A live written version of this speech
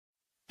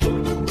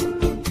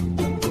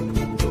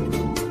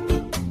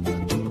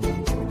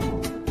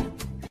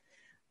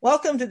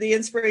Welcome to the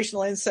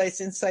Inspirational Insights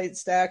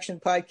to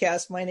Action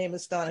podcast. My name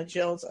is Donna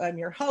Jones. I'm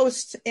your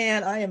host,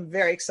 and I am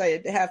very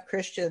excited to have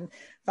Christian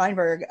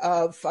Feinberg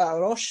of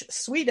Roche,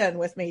 Sweden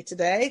with me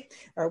today,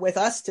 or with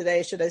us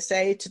today, should I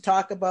say, to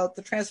talk about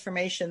the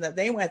transformation that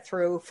they went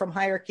through from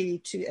hierarchy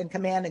to and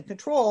command and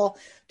control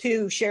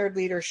to shared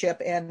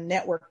leadership and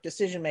network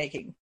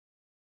decision-making.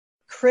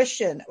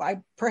 Christian,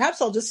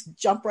 perhaps I'll just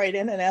jump right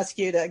in and ask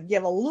you to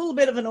give a little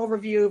bit of an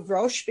overview of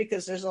Roche,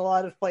 because there's a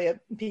lot of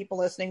people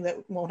listening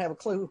that won't have a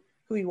clue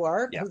who you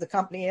are, who the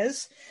company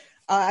is.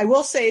 I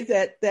will say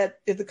that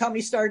the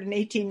company started in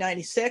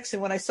 1896,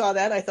 and when I saw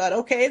that, I thought,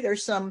 okay,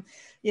 there's some,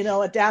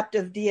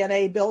 adaptive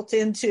DNA built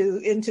into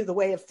the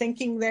way of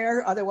thinking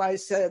there.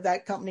 Otherwise,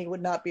 that company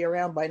would not be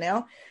around by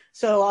now.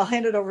 So I'll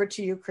hand it over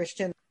to you,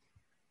 Christian.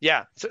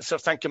 Yeah, so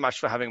thank you much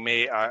for having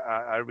me.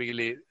 I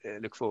really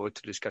look forward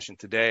to the discussion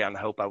today, and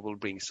hope I will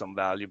bring some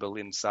valuable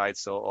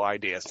insights or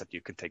ideas that you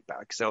can take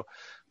back. So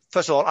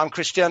first of all, I'm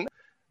Christian.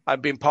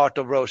 I've been part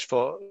of Roche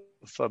for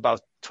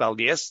about 12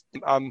 years.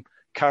 I'm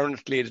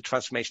currently the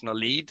transformational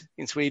lead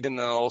in Sweden,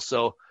 and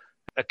also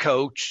a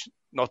coach,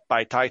 not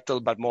by title,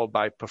 but more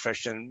by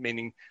profession,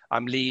 meaning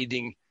I'm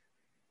leading,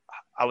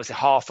 I would say,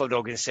 half of the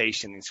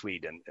organization in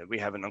Sweden. We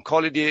have an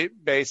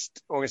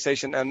oncology-based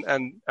organization and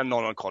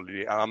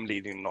non-oncology. I'm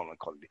leading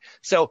non-oncology.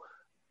 So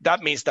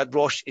that means that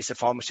Roche is a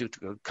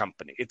pharmaceutical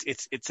company.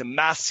 It's a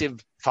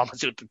massive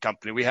pharmaceutical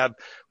company. We have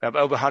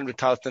over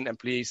 100,000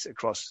 employees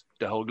across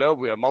the whole globe.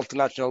 We are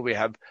multinational. We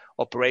have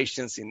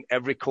operations in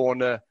every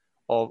corner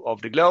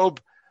of the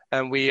globe.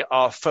 And we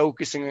are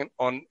focusing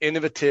on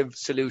innovative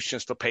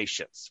solutions for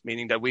patients,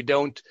 meaning that we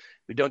don't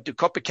do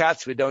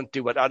copycats. We don't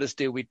do what others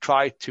do. We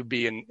try to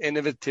be an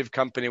innovative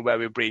company where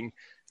we bring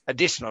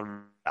additional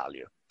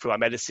value through our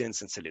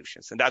medicines and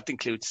solutions. And that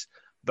includes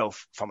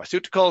both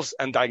pharmaceuticals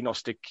and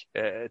diagnostic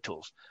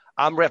tools.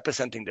 I'm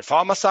representing the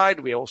pharma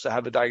side. We also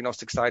have a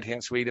diagnostic side here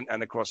in Sweden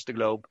and across the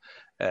globe.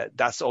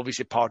 That's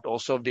obviously part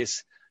also of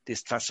these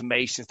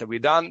transformations that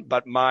we've done,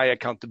 but my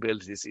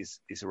accountability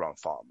is around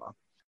pharma.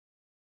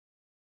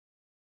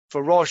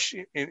 For Roche,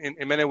 in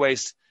many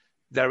ways,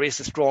 there is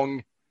a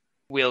strong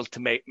will to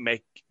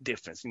make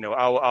difference.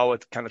 Our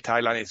kind of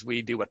tagline is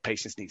we do what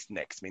patients need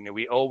next. Meaning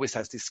we always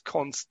have this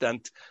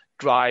constant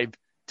drive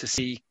to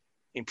see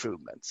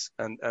improvements.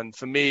 And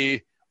for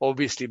me,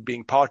 obviously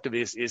being part of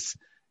this is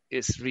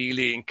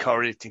really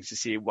encouraging to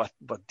see what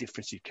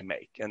difference you can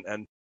make.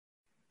 And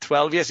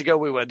 12 years ago,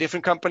 we were a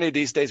different company.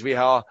 These days we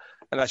are,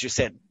 and as you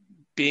said,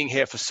 being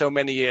here for so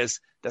many years,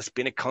 there's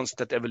been a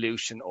constant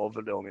evolution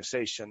over the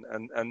organization.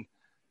 And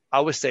I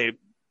would say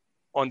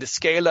on the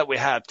scale that we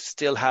have, to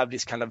still have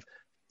this kind of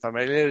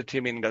familiarity,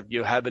 meaning that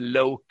you have a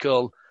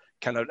local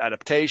kind of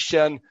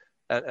adaptation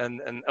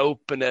and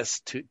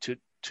openness to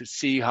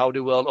see how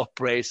the world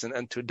operates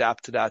and to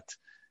adapt to that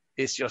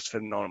is just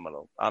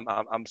phenomenal.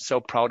 I'm so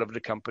proud of the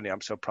company.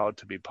 I'm so proud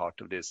to be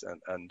part of this.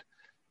 And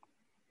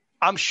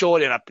I'm sure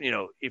that,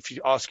 if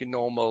you ask a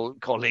normal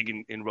colleague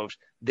in Roche,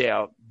 they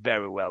are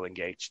very well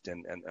engaged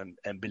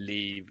and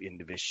believe in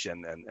the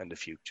vision and the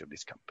future of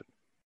this company.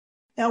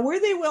 Now, were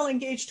they well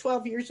engaged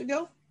 12 years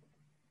ago?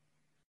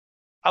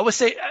 I would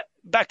say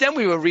back then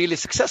we were really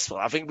successful.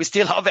 I think we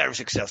still are very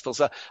successful.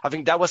 So I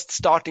think that was the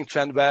starting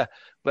trend where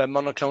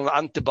monoclonal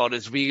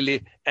antibodies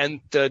really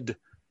entered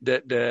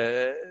and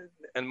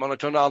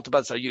monoclonal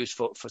antibodies are used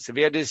for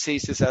severe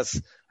diseases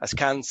as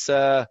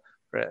cancer,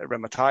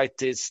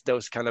 rheumatitis,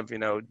 those kind of,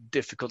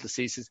 difficult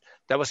diseases.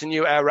 That was a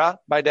new era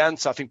by then.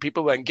 So I think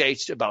people were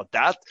engaged about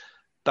that.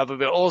 But we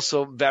were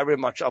also very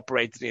much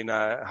operated in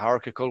a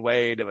hierarchical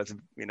way. There was,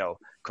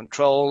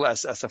 control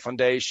as a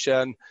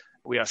foundation.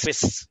 We are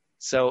Swiss,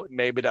 so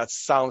maybe that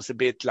sounds a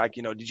bit like,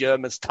 the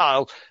German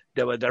style.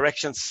 There were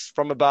directions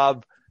from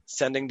above,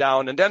 sending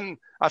down. And then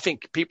I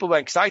think people were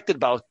excited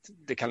about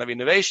the kind of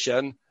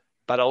innovation,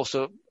 but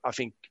also I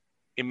think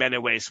in many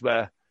ways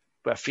were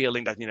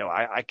feeling that,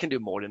 I can do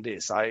more than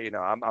this.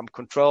 I'm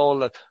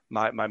control.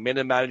 My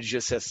middle manager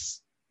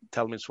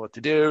tell me what to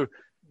do.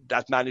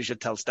 That manager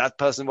tells that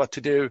person what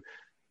to do.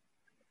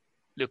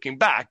 Looking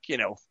back,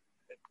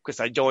 because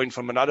I joined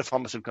from another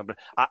pharmaceutical company,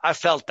 I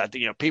felt that,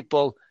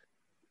 people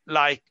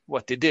like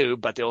what they do,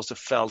 but they also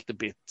felt a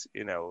bit,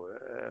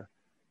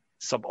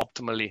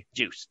 suboptimally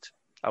used.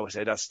 I would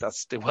say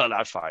that's the word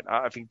I find.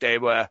 I think there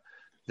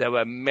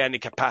were many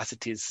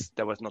capacities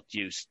that was not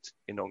used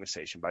in the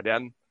organization by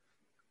then.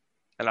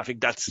 And I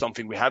think that's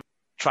something we have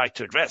tried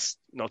to address,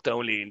 not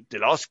only in the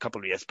last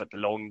couple of years, but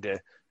along the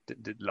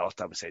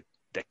last, I would say,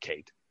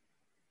 decade.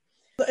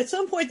 At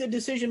some point, the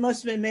decision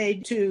must have been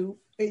made to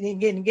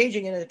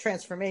engaging in a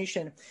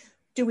transformation.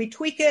 Do we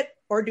tweak it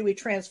or do we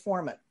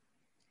transform it?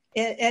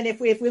 And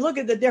if we look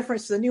at the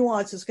difference, the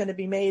nuance is going to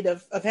be made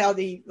of how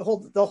the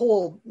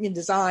whole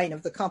design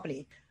of the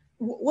company.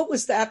 What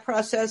was that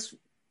process?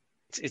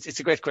 It's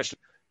a great question.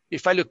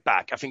 If I look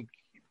back, I think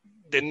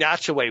the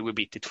natural way would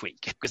be to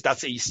tweak, because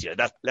that's easier.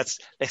 Let's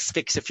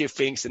fix a few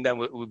things and then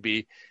it would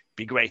be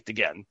great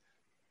again.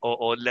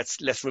 Or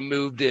let's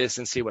remove this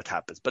and see what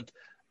happens. But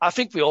I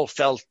think we all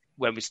felt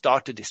when we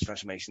started this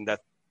transformation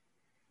that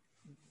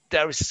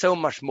there is so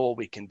much more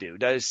we can do.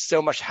 There is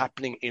so much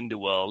happening in the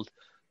world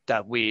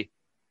that we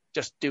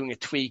just doing a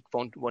tweak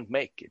won't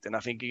make it. And I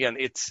think, again,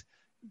 it's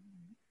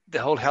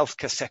the whole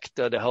healthcare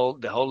sector, the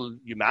whole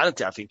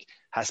humanity, I think,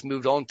 has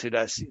moved on to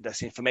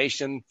there's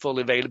information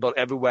fully available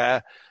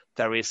everywhere.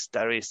 There is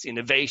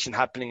innovation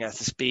happening at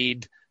a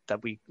speed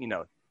that we,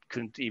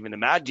 couldn't even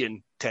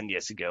imagine 10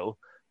 years ago.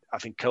 I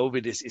think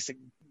COVID is a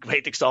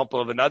great example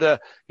of another,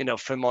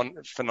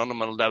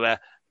 phenomenon where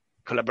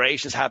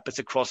collaborations happens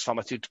across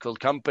pharmaceutical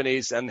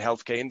companies and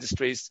healthcare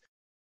industries.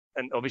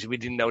 And obviously we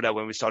didn't know that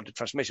when we started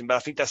transformation, but I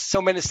think there's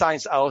so many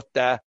signs out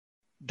there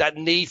that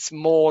needs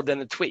more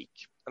than a tweak.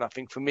 And I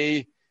think for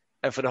me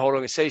and for the whole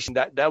organization,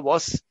 that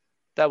was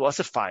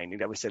a finding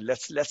that we said,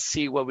 let's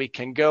see where we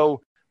can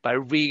go by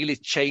really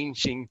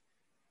changing,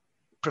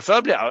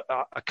 preferably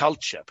our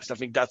culture, because I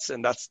think that's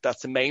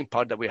the main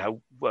part that we have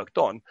worked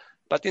on.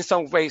 But in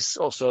some ways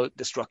also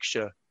the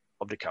structure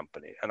of the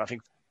company. And I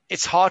think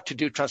it's hard to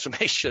do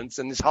transformations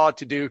and it's hard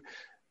to do,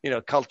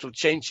 cultural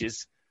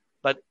changes,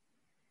 but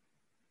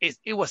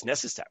it was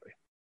necessary.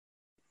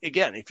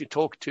 Again, if you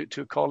talk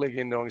to a colleague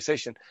in the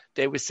organization,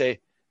 they would say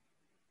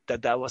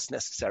that was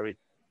necessary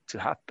to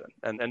happen.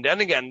 And then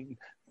again,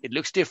 it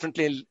looks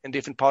differently in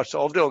different parts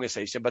of the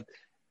organization, but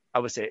I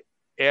would say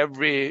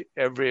every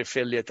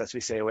affiliate, as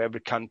we say, or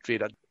every country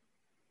that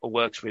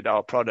works with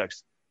our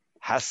products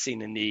has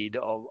seen a need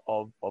of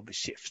a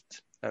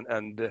shift.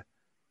 And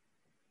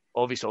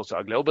obviously also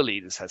our global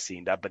leaders have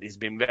seen that, but it's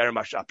been very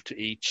much up to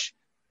each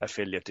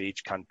affiliate, to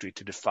each country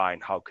to define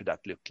how could that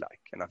look like.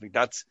 And I think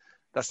that's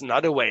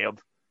another way of,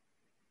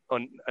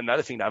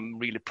 another thing that I'm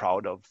really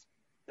proud of,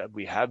 that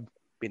we have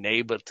been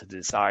able to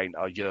design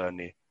our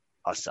journey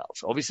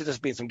ourselves. Obviously, there's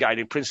been some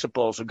guiding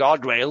principles or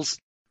guardrails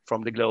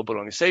from the global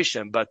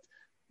organization, but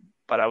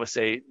I would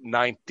say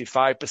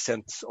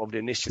 95% of the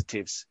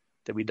initiatives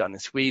that we've done in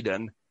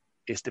Sweden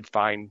is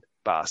defined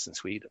by us in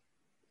Sweden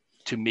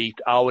to meet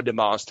our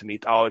demands, to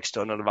meet our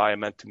external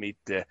environment, to meet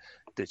the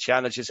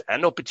challenges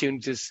and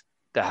opportunities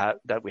that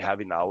we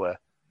have in our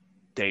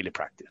daily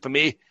practice. For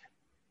me,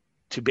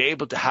 to be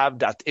able to have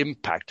that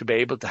impact, to be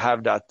able to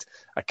have that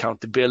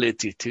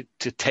accountability,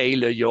 to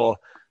tailor your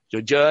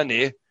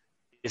journey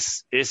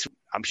is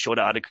I'm sure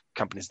there are other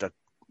companies that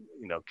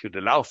could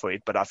allow for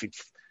it, but I think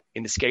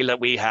in the scale that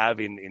we have,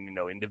 in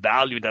the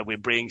value that we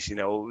bring,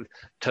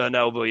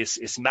 turnover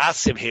is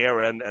massive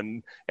here,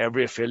 and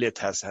every affiliate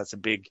has a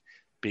big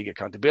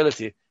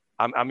accountability.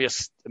 I'm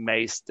just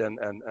amazed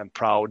and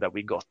proud that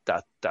we got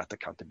that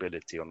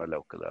accountability on a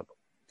local level.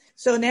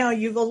 So now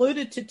you've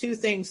alluded to two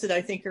things that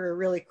I think are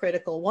really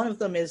critical. One of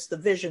them is the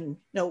vision.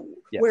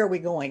 Where are we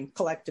going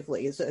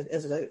collectively as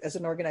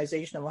an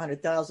organization of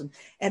 100,000?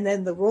 And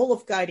then the role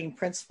of guiding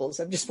principles.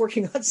 I'm just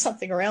working on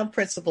something around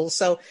principles,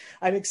 so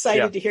I'm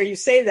excited to hear you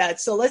say that.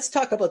 So let's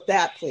talk about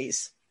that,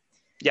 please.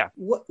 Yeah.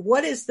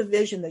 What is the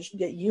vision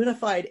that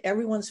unified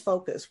everyone's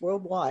focus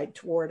worldwide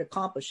toward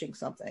accomplishing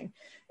something,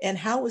 and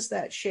how is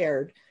that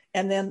shared?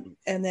 And then,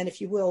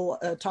 if you will,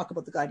 talk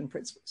about the guiding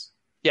principles.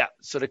 Yeah,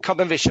 so the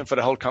common vision for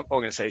the whole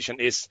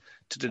organization is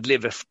to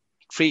deliver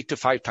 3 to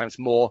 5 times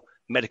more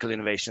medical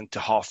innovation to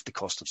half the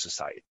cost of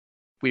society.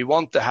 We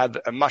want to have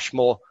a much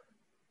more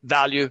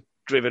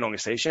value-driven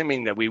organization,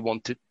 meaning that we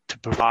want to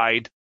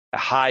provide a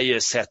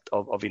higher set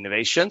of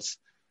innovations,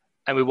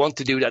 and we want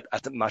to do that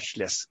at a much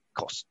less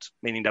cost,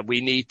 meaning that we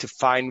need to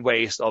find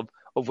ways of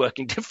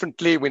working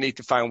differently. We need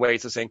to find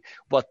ways of saying,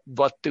 what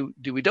do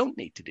we don't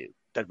need to do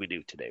that we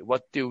do today?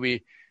 What do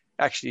we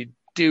actually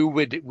do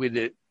with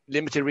the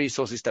limited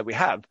resources that we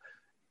have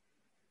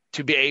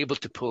to be able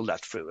to pull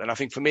that through? And I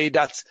think for me,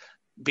 that's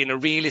been a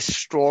really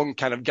strong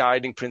kind of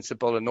guiding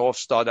principle, a North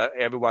Star that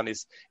everyone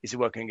is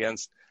working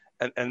against.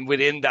 And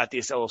within that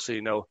is also,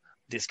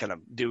 this kind of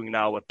doing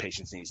now what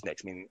patients need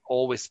next, meaning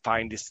always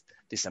find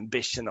this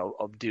ambition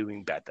of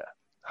doing better.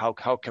 How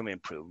can we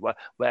improve?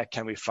 Where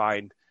can we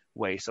find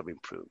ways of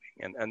improving?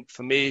 And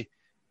for me,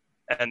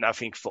 and I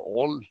think for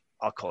all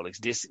our colleagues,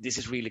 this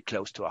is really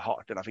close to our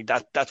heart. And I think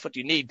that's what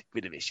you need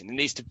with the vision. It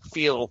needs to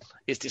feel,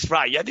 is this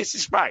right? Yeah, this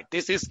is right.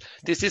 This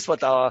is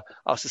what our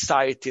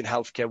society and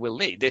healthcare will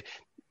need.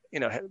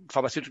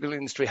 Pharmaceutical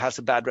industry has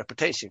a bad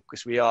reputation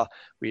because we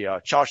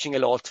are charging a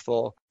lot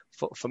for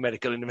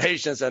medical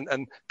innovations,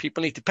 and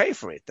people need to pay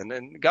for it, and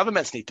then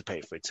governments need to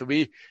pay for it. So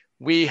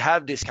we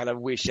have this kind of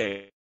wish.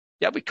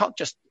 We can't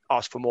just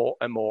ask for more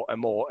and more and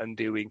more and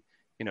doing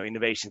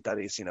innovation that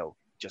is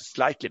just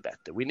slightly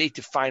better. We need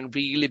to find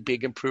really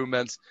big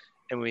improvements,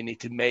 and we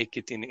need to make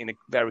it in a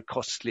very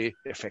costly,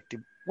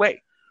 effective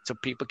way so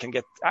people can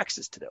get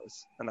access to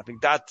those. And I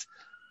think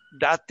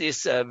that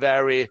is a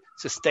very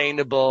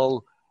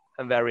sustainable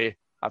and very,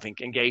 I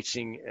think,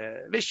 engaging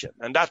vision.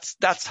 And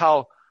that's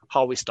how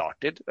we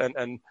started.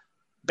 And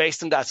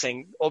based on that,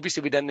 saying,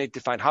 obviously, we then need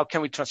to find how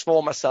can we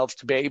transform ourselves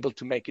to be able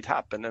to make it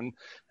happen. And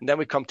then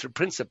we come to the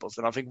principles.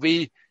 And I think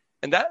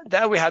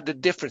there we had the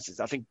differences.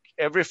 I think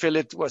every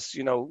affiliate was,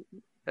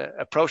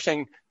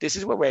 approaching, this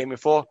is what we're aiming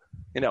for,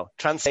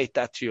 translate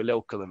that to your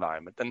local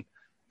environment.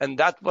 And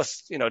that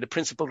was, the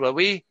principle where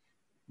we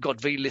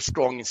got really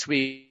strong in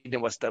Sweden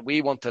was that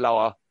we want to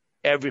allow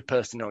every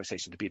person in the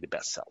organization to be the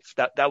best self.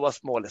 That was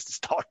more or less the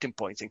starting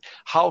point. Saying,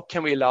 how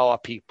can we allow our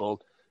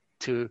people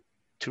to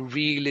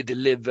really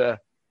deliver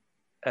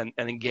and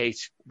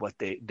engage what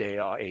they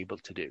are able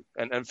to do?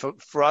 And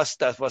for us,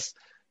 that was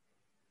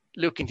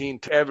looking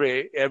into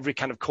every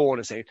kind of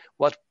corner, saying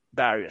what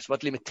barriers,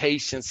 what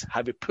limitations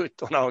have we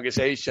put on our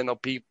organization or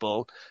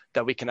people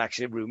that we can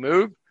actually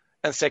remove?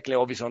 And secondly,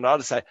 obviously on the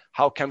other side,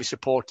 how can we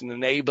support and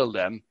enable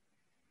them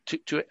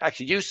to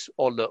actually use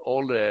all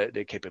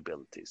the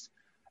capabilities?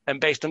 And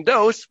based on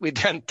those, we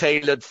then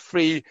tailored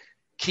 3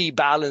 key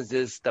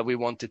balances that we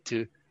wanted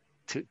to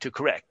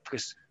correct.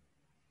 Because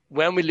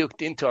when we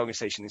looked into our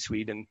organization in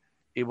Sweden,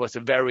 it was a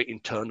very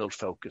internal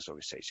focused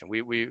organization.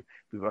 We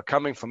were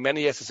coming from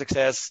many years of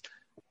success.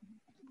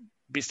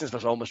 Business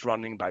was almost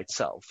running by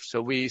itself.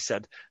 So we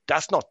said,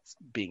 that's not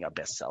being our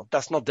best self.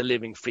 That's not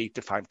delivering 3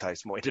 to 5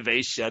 times more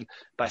innovation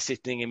by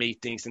sitting in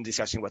meetings and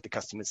discussing what the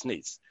customers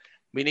needs.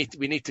 We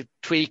need to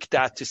tweak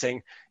that to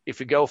saying, if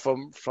we go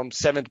from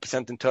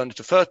 70% internal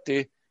to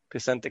 30%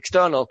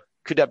 external,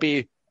 could that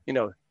be,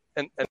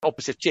 an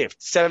opposite shift?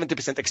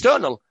 70%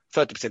 external,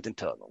 30%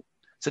 internal.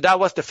 So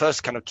that was the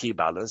first kind of key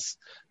balance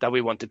that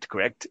we wanted to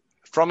correct,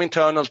 from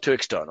internal to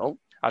external.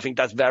 I think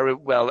that's very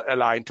well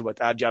aligned to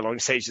what agile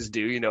organizations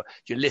do. You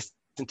listen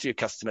to your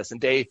customers and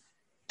they,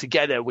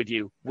 together with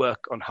you,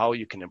 work on how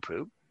you can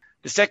improve.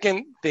 The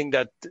second thing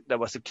that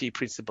was a key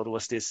principle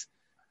was this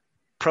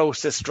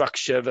process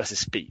structure versus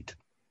speed.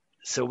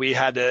 So we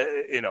had,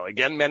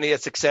 again, many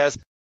years success,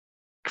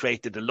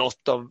 created a lot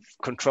of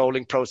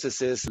controlling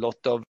processes, a lot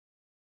of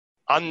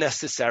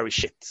unnecessary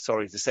shit,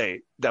 sorry to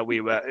say, that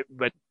we were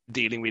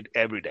dealing with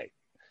every day.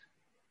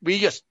 We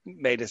just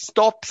made a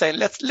stop saying,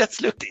 let's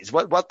look at this.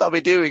 What are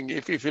we doing?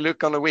 If you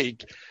look on a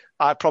week,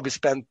 I probably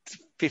spent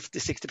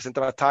 50-60% of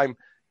my time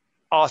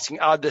asking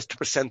others to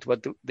present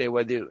what they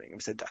were doing. We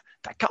said,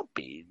 that can't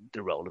be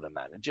the role of a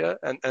manager.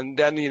 And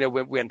then,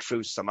 we went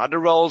through some other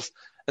roles,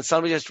 and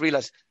suddenly just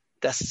realized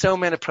there's so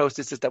many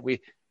processes that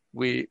we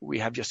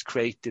have just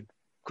created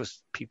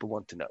because people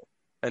want to know.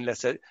 And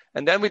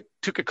then we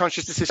took a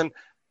conscious decision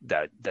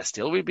that there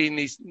still will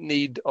be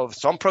need of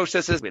some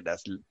processes.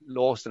 There's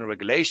laws and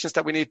regulations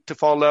that we need to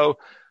follow.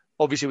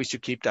 Obviously, we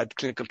should keep that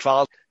clinical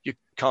trial. You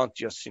can't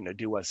just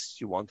do as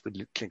you want with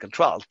clinical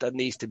trials. That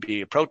needs to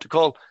be a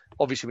protocol.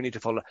 Obviously, we need to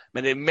follow.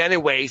 But in many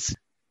ways,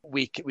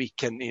 we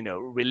can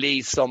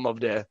release some of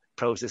the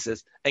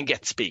processes and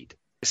get speed.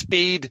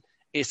 Speed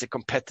is a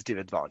competitive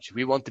advantage.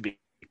 We want to be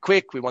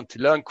quick. We want to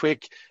learn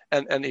quick.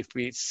 And if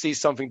we see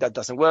something that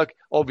doesn't work,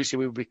 obviously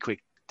we will be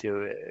quick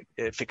to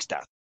fix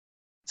that.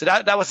 So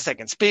that was the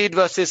second, speed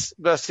versus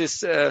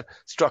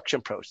structure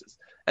and process.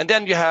 And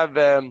then you have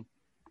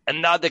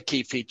another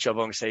key feature of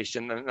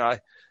organization, and I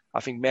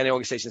think many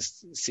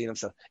organizations see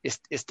themselves,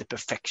 is the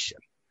perfection.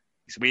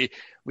 So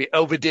we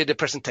overdid the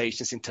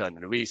presentations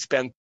internally. We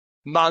spent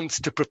months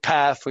to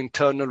prepare for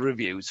internal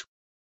reviews.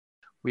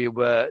 We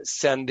were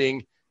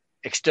sending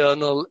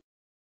external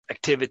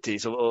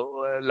activities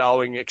or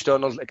allowing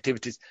external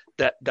activities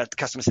that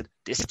customers said,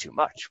 this is too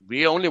much.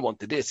 We only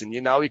wanted this, and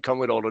now you come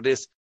with all of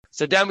this.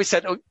 So then we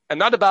said,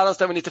 another balance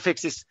that we need to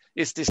fix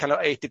is this kind of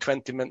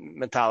 80-20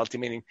 mentality,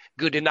 meaning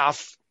good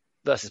enough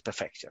versus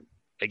perfection.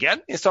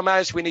 Again, in some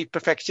areas we need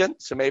perfection.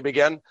 So maybe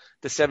again,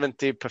 the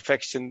 70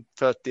 perfection,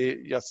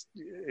 30 just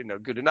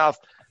good enough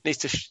needs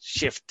to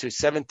shift to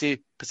 70%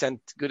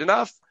 good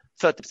enough,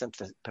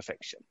 30%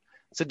 perfection.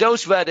 So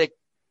those were the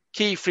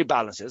key 3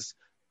 balances.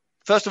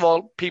 First of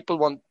all,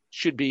 people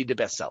should be the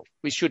best self.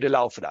 We should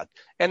allow for that.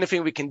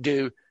 Anything we can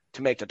do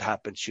to make that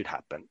happen should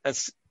happen.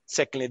 And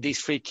secondly,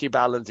 these 3 key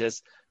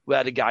balances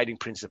were the guiding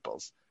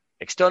principles: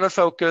 external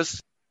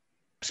focus,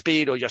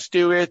 speed or just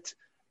do it,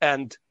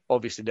 and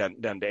obviously then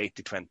the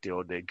 80-20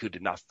 or the good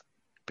enough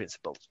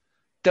principles.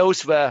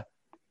 Those were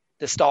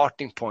the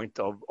starting point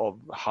of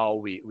how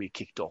we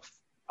kicked off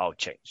our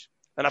change.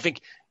 And I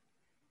think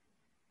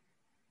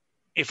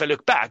if I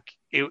look back,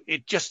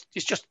 it's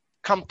just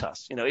come to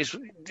us.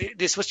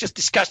 This was just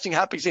discussion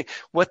happening.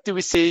 What do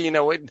we see?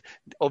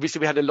 Obviously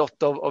we had a lot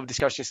of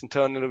discussions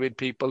internally with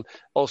people,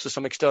 also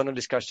some external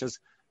discussions.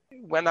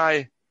 When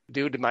I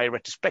do my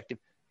retrospective,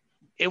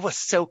 it was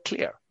so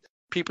clear.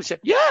 People said,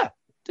 yeah,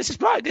 this is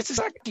right. This is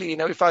exactly,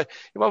 if I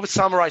would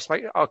summarize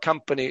our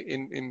company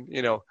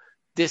in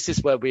this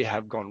is where we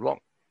have gone wrong.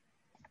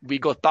 We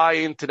got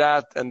buy-in to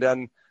that, and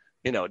then,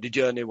 the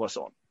journey was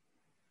on.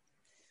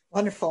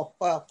 Wonderful.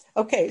 Wow.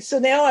 Okay. So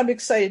now I'm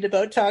excited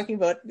about talking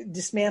about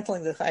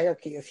dismantling the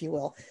hierarchy, if you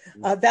will.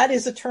 That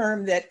is a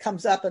term that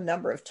comes up a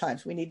number of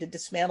times. We need to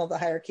dismantle the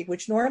hierarchy,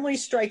 which normally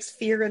strikes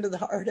fear into the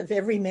heart of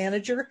every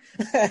manager.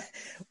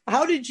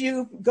 How did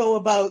you go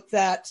about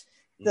that?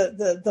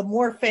 The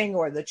morphing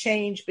or the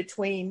change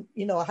between,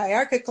 a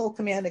hierarchical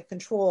command and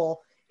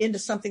control into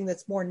something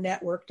that's more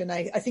networked. And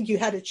I think you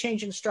had a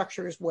change in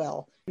structure as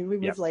well. You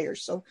removed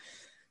layers. So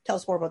tell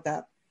us more about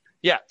that.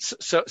 Yeah.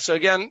 So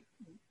again,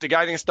 the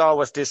guiding star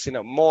was this,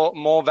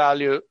 more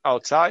value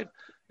outside.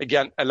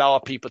 Again, allow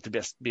our people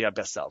to be our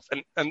best self.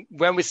 And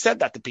when we said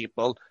that to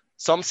people,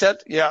 some said,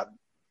 yeah,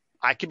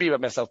 I can be by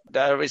myself.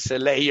 There is a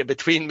layer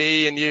between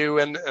me and you,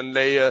 and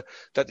layer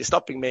that is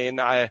stopping me. And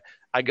I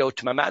go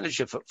to my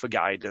manager for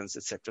guidance,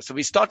 etc. So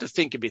we start to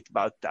think a bit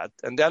about that.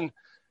 And then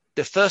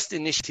the first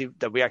initiative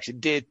that we actually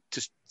did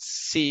to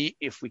see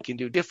if we can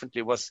do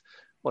differently was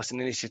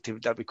an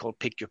initiative that we call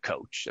Pick Your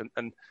Coach.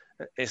 And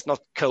it's not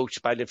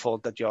coach by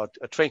default that you're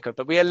a train coach,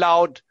 but we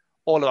allowed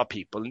all of our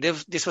people, and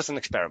this was an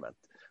experiment.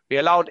 We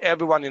allowed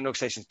everyone in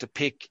organizations to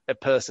pick a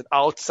person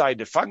outside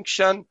the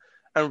function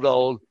and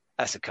role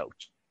as a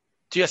coach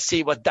to just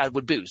see what that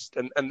would boost.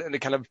 And the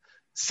kind of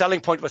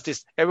selling point was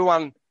this: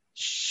 everyone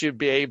should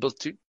be able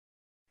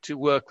to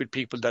work with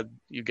people that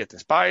you get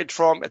inspired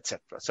from,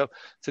 etc. So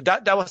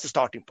that was the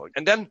starting point.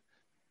 And then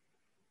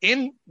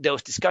in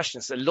those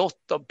discussions, a lot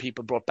of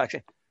people brought back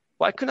saying,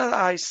 why couldn't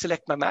I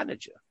select my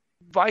manager?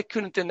 Why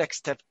couldn't the next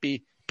step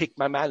be pick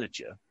my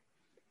manager?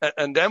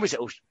 And then we said,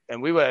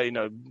 and we were,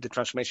 the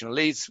transformational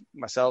leads,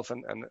 myself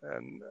and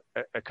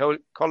a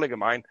colleague of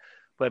mine,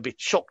 were a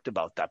bit shocked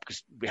about that,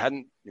 because we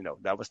hadn't,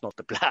 that was not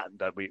the plan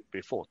that we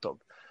thought of.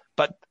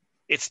 But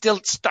it still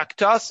stuck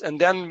to us.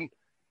 And then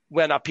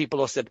when our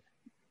people said,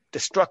 the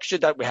structure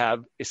that we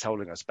have is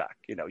holding us back.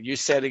 You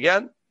said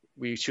again,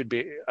 we should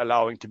be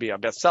allowing to be our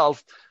best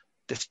self.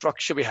 The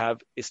structure we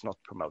have is not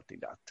promoting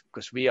that,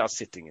 because we are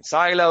sitting in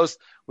silos.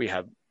 We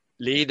have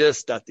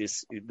leaders that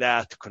is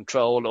there to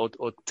control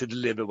or to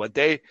deliver what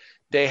they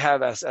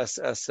have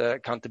as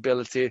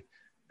accountability.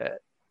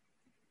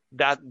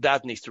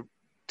 That needs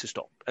to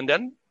stop. And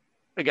then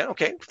again,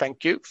 okay,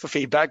 thank you for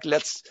feedback.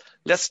 Let's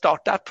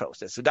start that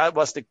process. So that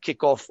was the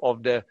kickoff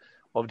of the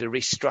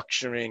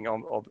restructuring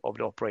of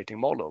the operating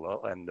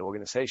model and the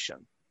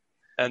organization.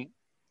 And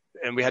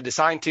we had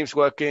design teams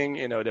working.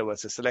 There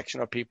was a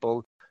selection of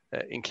people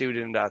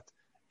included in that.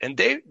 And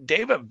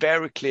they were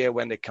very clear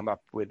when they come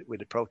up with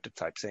the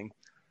prototype, saying,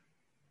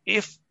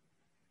 if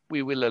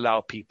we will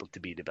allow people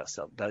to be the best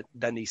self,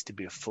 that needs to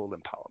be a full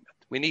empowerment.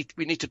 We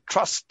need to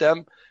trust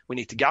them. We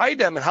need to guide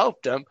them and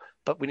help them,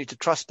 but we need to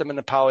trust them and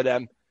empower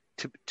them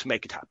to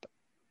make it happen.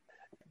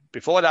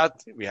 Before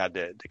that, we had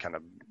the kind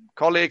of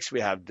colleagues,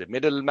 we had the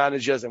middle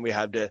managers, and we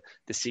had the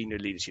senior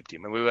leadership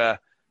team. And we were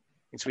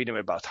in Sweden, we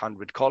were about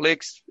 100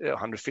 colleagues,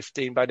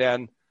 115 by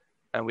then,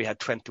 and we had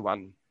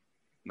 21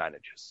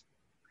 managers.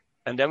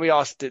 And then we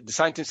asked the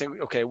design team,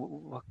 saying, okay,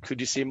 could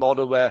you see a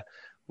model where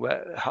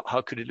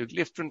how could it look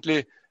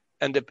differently?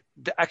 And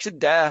actually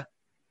their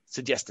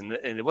suggestion,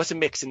 and it was a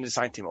mix in the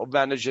design team of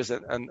managers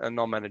and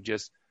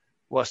non-managers,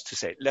 was to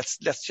say, let's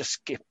just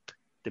skip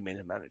the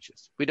middle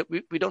managers. We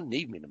don't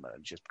need middle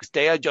managers, because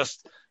they are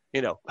just,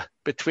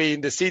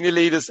 between the senior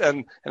leaders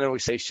and an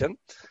organization.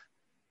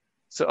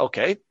 So,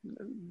 okay,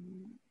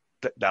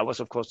 that was,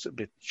 of course, a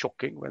bit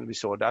shocking when we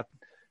saw that.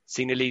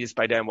 Senior leaders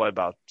by then were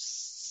about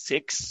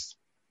 6,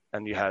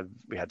 and we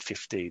had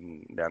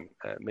 15 then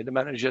middle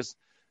managers.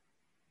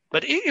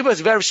 But it was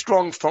very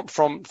strong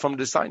from the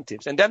design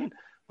teams. And then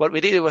what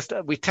we did was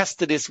that we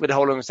tested this with the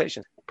whole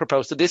organization.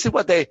 Proposed that this is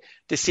what they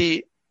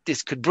see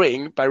this could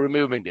bring by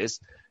removing this.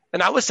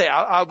 And I would say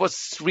I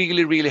was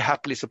really, really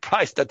happily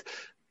surprised that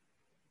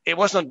it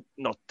was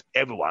not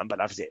everyone, but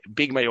I would say a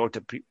big majority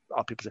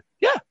of people said,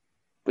 yeah,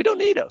 we don't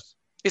need those.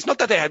 It's not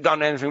that they have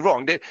done anything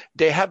wrong.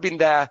 They have been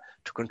there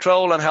to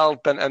control and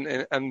help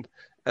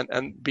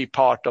and be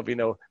part of,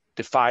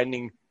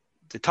 defining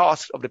the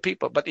tasks of the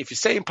people. But if you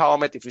say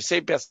empowerment, if you say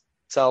best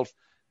self,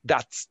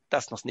 that's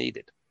not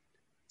needed.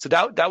 So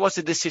that was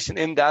a decision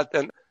in that.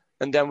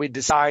 And then we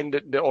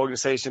designed the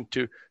organization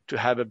to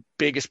have a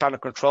bigger span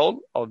of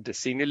control of the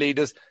senior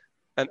leaders.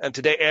 And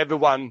today,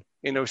 everyone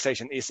in the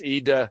organization is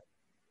either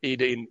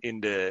in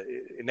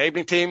the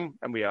enabling team,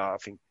 and we are, I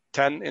think,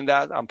 10 in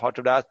that. I'm part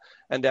of that.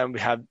 And then they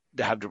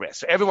have the rest.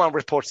 So everyone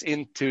reports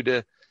into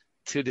the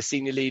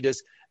senior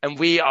leaders, and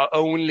we are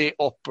only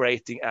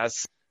operating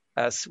as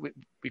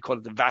we call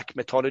it the VAC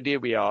methodology.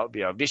 We are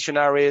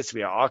visionaries,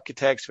 we are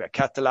architects, we are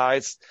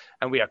catalysts,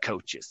 and we are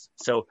coaches.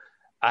 So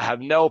I have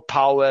no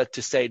power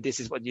to say this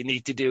is what you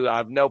need to do. I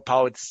have no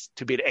power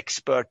to be the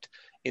expert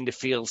in the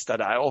fields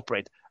that I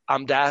operate.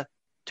 I'm there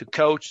to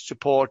coach,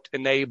 support,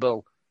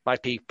 enable my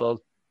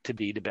people to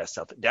be the best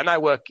self. Then I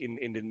work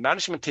in the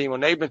management team or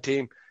enablement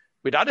team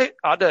with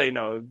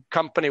other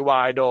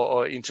company-wide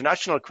or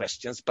international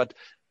questions, but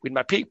with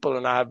my people,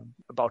 and I have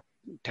about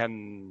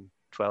 10,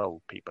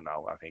 12 people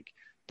now, I think,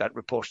 that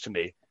reports to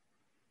me.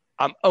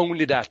 I'm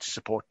only there to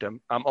support them.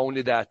 I'm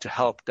only there to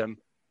help them,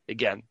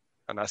 again,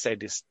 and I say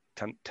this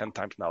 10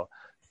 times now,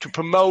 to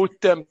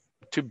promote them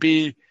to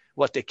be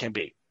what they can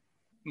be.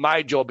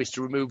 My job is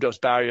to remove those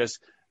barriers,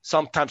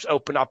 sometimes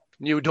open up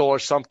new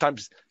doors,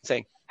 sometimes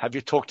saying, have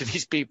you talked to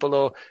these people?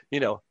 Or,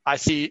 I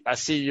see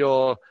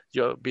you're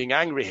being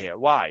angry here.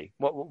 Why?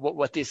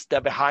 What is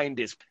there behind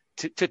this?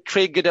 To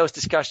trigger those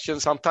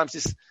discussions. Sometimes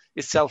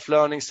it's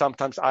self-learning.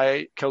 Sometimes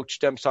I coach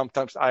them.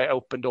 Sometimes I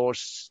open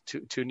doors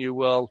to a new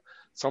world.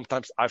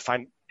 Sometimes I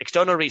find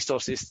external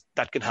resources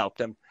that can help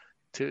them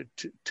to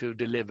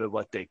deliver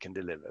what they can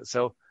deliver.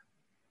 So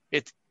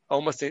it's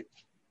almost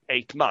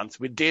 8 months.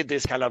 We did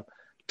this kind of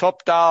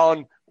top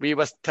down. We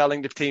was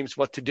telling the teams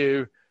what to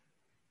do.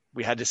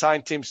 We had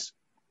design teams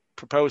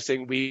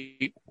proposing,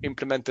 we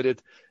implemented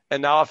it.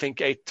 And now I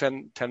think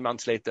 10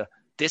 months later,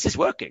 this is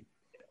working.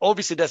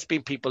 Obviously, there's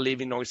been people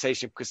leaving the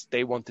organization because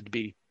they wanted to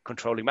be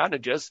controlling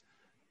managers.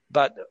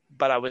 But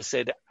I would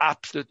say the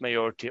absolute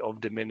majority of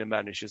the middle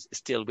managers is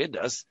still with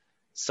us.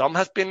 Some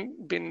have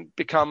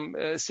become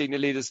senior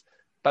leaders,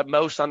 but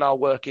most are now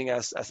working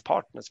as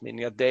partners,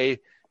 meaning that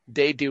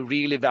they do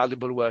really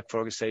valuable work for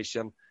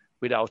organization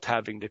without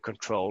having the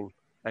control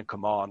and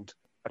command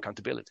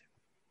accountability.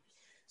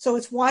 So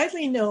it's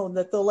widely known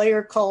that the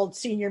layer called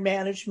senior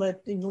management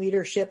and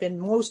leadership in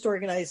most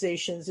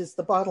organizations is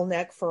the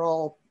bottleneck for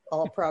all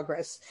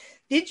progress.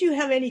 Did you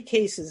have any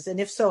cases, and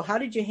if so, how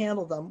did you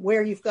handle them,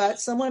 where you've got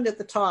someone at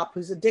the top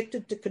who's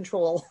addicted to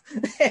control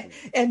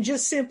and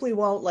just simply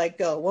won't let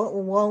go,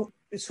 won't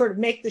sort of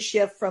make the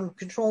shift from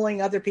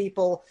controlling other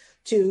people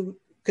to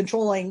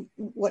controlling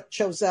what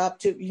shows up,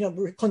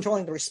 to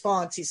controlling the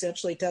response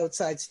essentially to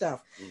outside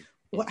stuff?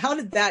 How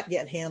did that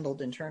get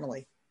handled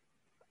internally?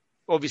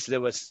 Obviously,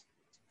 there was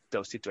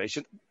those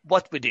situations.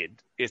 What we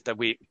did is that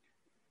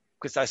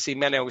because I see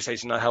many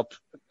organizations, I help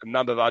a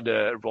number of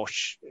other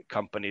Roche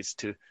companies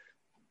to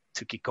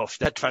kick off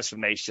that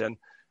transformation,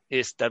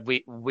 is that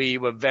we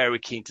were very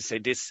keen to say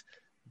this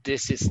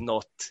is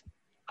not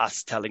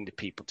us telling the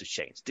people to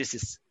change. This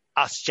is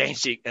us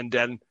changing, and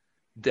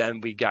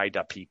then we guide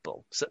our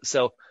people.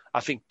 So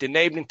I think the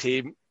enabling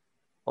team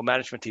or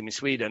management team in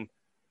Sweden,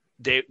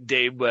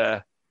 they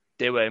were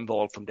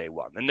involved from day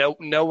one, and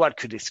no one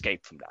could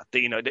escape from that.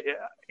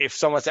 If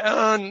someone said,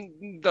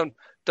 "Oh,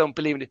 don't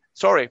believe in it,"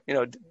 sorry,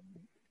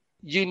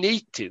 you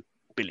need to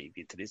believe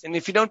into this, and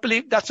if you don't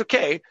believe, that's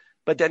okay.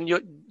 But then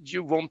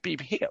you won't be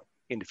here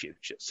in the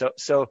future.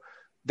 So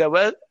there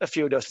were a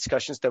few of those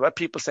discussions. There were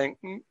people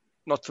saying,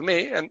 "Not for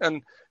me,"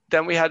 and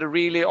then we had a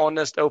really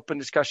honest, open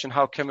discussion.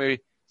 How can we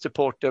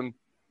support them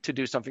to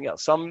do something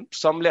else?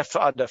 Some left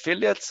for other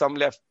affiliates, some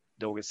left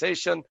the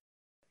organization.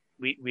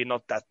 We're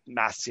not that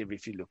massive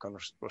if you look on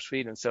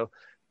Sweden. So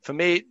for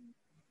me,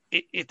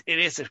 it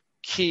is a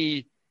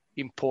key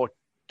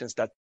importance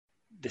that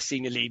the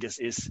senior leaders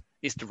is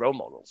the role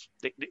models.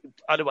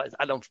 Otherwise,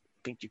 I don't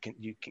think you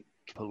can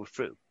pull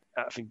through.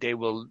 I think they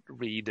will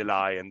read the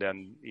lie, and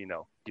then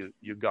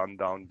you gone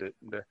down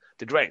the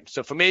drain.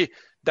 So for me,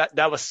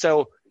 that was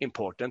so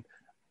important.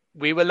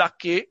 We were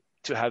lucky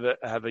to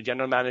have a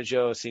general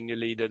manager or senior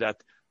leader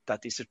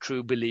that is a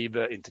true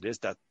believer into this.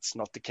 That's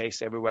not the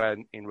case everywhere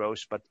in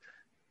Roche,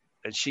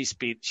 and she's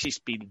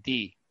been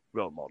the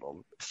role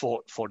model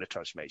for the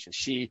transformation.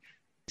 She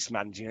is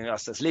managing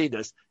us as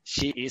leaders.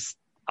 She is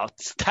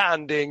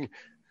outstanding,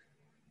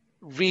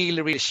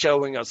 really, really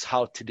showing us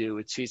how to do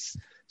it. She's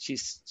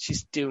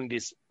doing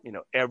this,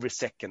 every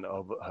second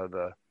of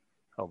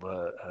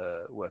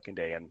her working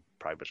day and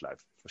private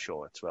life for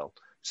sure as well.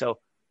 So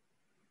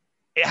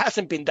it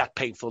hasn't been that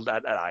painful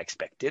that I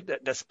expected.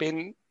 There's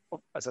been,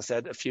 as I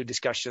said, a few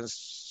discussions,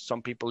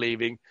 some people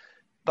leaving,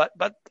 but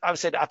I would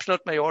say the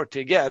absolute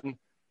majority again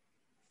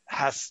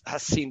has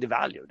seen the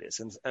value of this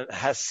and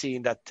has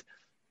seen that,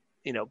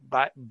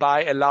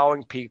 by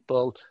allowing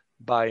people,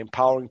 by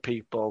empowering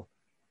people,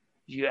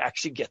 you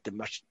actually get a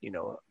much,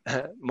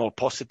 more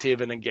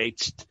positive and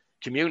engaged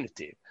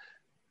community.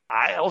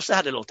 I also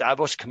had I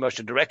was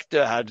commercial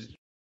director, had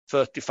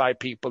 35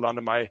 people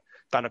under my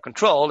span of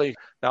control.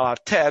 Now I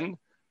have 10,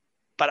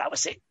 but I would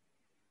say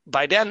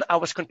by then I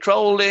was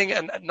controlling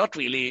and not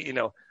really,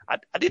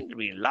 I didn't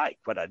really like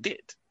what I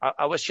did.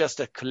 I was just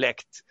to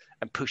collect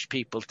and push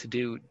people to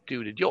do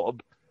the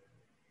job.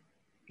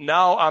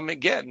 Now I'm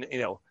again,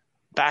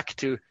 back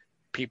to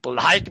people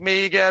like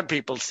me again.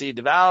 People see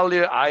the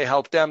value. I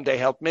help them. They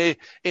help me.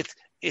 It's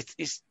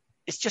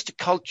just a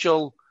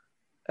cultural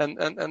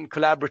and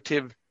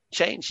collaborative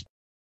change.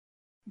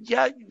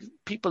 Yeah,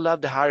 people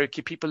love the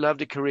hierarchy. People love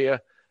the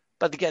career.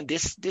 But again,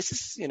 this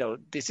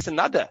is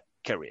another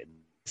career.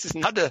 This is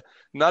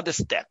another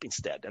step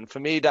instead. And for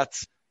me,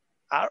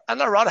 I'd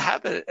rather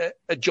have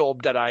a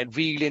job that I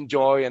really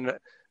enjoy and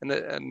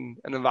an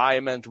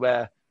environment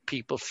where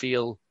people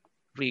feel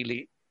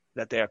really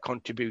that they are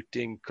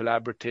contributing,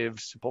 collaborative,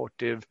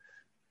 supportive.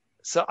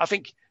 So I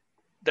think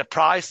the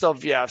price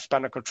of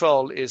span of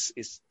control is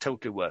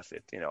totally worth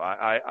it.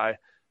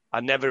 I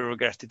never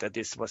regretted that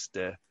this was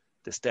the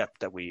step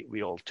that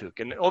we all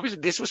took. And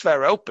obviously this was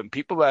very open.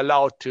 People were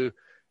allowed to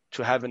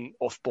have an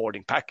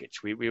offboarding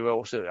package. We were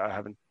also, I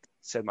haven't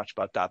said much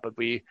about that, but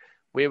we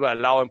were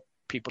allowing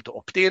people to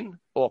opt in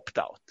or opt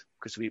out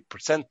because we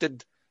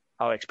presented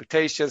our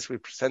expectations. We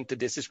presented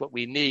this is what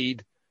we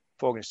need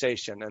for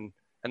organization, and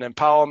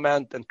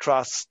empowerment and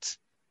trust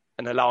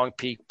and allowing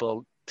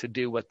people to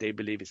do what they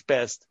believe is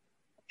best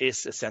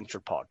is a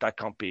central part. That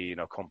can't be,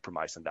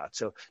 compromise on that.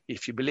 So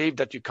if you believe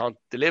that you can't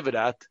deliver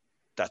that,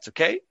 that's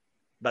okay.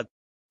 But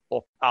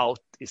opt out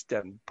is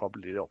then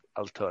probably the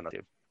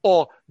alternative.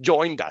 Or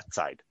join that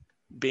side.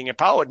 Being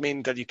empowered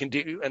means that you can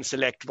do and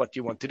select what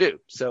you want to do.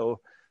 So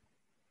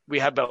we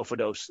have both of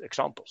those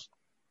examples.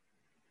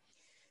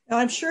 Now,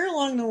 I'm sure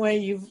along the way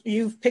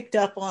you've picked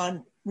up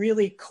on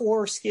really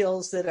core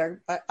skills that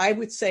are, I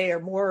would say, are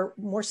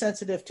more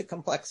sensitive to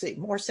complexity,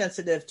 more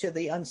sensitive to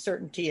the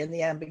uncertainty and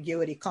the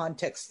ambiguity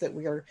context that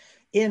we are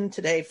in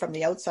today from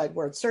the outside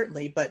world,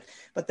 certainly, but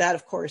that,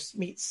 of course,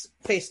 meets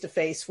face to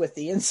face with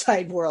the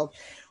inside world.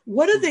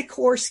 What are the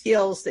core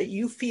skills that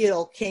you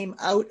feel came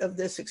out of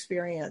this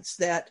experience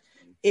that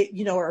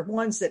are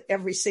ones that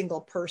every single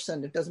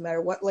person, it doesn't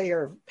matter what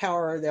layer of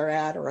power they're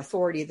at or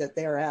authority that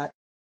they're at,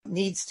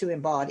 needs to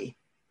embody?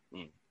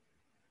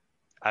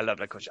 I love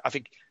that question. I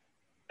think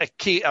a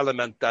key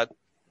element that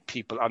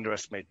people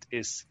underestimate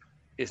is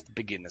the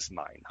beginner's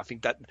mind. I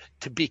think that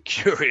to be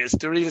curious,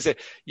 to really say,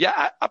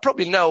 yeah, I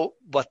probably know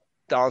what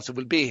the answer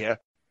will be here,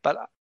 but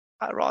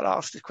I'd rather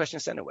ask the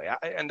questions anyway.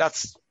 And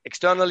that's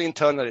externally,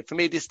 internally. For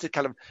me, this is to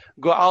kind of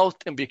go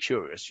out and be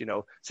curious,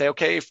 say,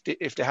 okay,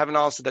 if they have an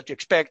answer that you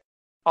expect,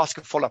 ask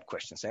a follow-up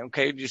question. Say,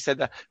 okay, you said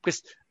that,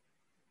 because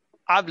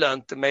I've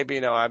learned that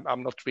maybe,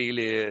 I'm not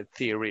really a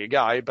theory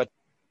guy, but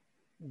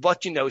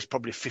what you know is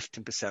probably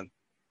 15%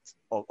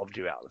 of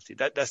the reality.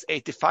 That's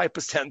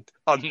 85%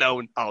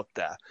 unknown out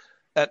there.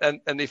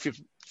 And if you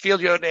feel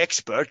you're an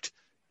expert,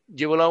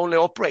 you will only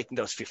operate in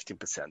those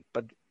 15%.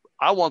 But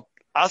I want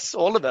us,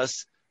 all of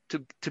us,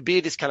 to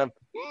be this kind of,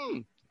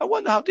 I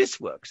wonder how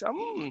this works.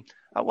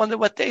 I wonder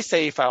what they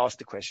say if I ask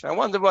the question. I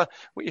wonder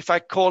if I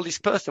call this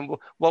person,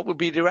 what would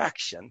be the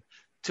reaction?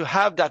 To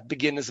have that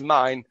beginner's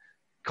mind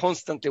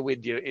constantly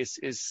with you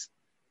is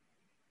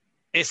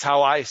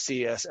how I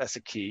see as a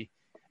key.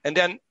 And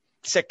then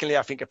secondly,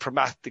 I think a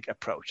pragmatic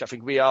approach. I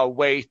think we are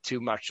way too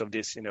much of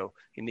this, it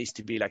needs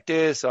to be like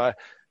this. So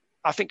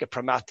I think a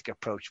pragmatic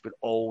approach will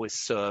always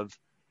serve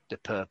the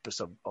purpose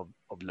of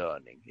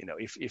learning.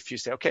 If you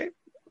say, okay,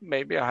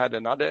 maybe I had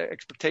another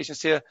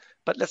expectations here,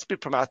 but let's be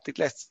pragmatic.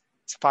 Let's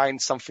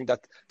find something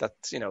that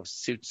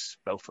suits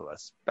both of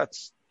us.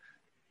 That's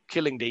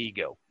killing the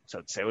ego,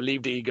 so to say, or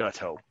leave the ego at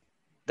home.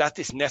 That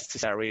is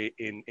necessary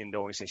in the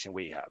organization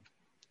we have.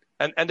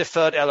 And the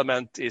third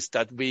element is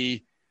that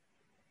we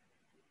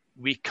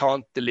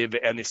can't deliver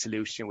any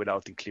solution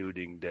without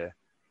including the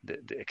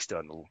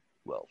external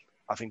world.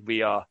 I think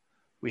we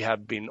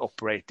have been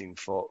operating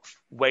for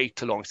way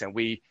too long, and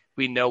we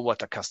know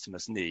what our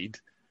customers need.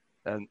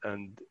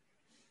 And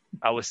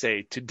I would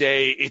say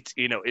today,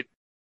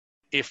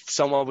 if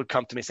someone would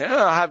come to me and say,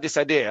 I have this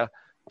idea,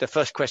 the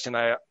first question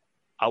I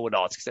would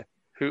ask is,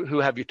 who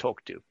have you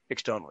talked to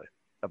externally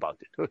about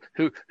it?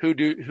 Who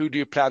do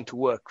you plan to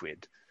work with?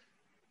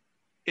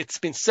 It's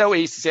been so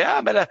easy to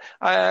say, but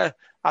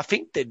I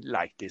think they'd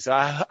like this.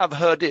 I've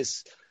heard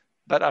this.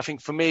 But I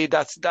think for me,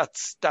 that's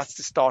the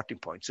starting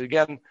point. So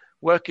again,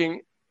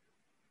 working,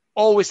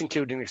 always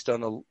including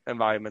external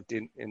environment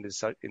in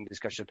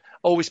discussion,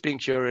 always being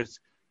curious,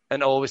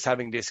 and always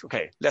having this,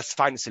 okay, let's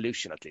find a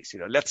solution at least.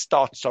 Let's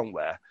start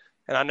somewhere.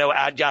 And I know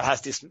Agile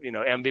has this,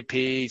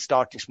 MVP,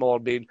 starting small,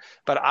 big,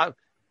 but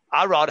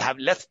I'd rather have,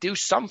 let's do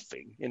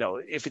something.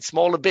 If it's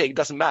small or big,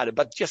 doesn't matter,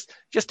 but just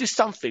do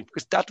something,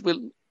 because that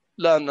will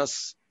learn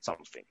us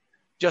something.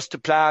 Just to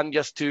plan,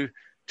 just to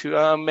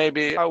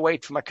maybe I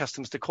wait for my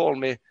customers to call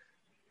me.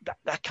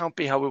 That can't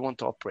be how we want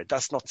to operate.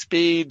 That's not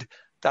speed.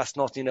 That's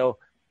not,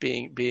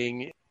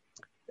 being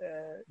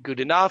good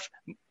enough.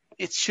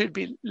 It should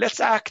be, let's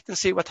act and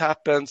see what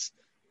happens,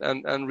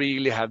 and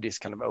really have this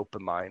kind of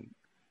open mind.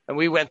 And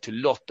we went to a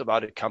lot of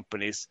other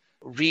companies,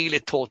 really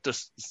taught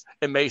us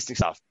amazing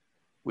stuff.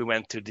 We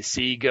went to the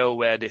Seago,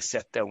 where they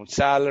set their own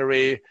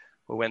salary.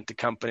 We went to a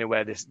company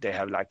where they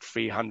have like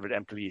 300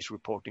 employees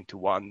reporting to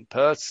one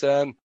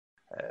person.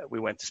 We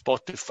went to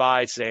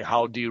Spotify, saying,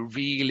 how do you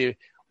really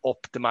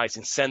optimize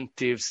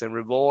incentives and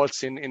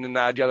rewards in an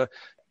Agile?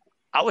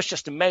 I was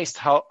just amazed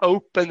how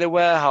open they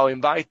were, how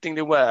inviting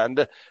they were.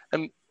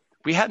 And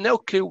we had no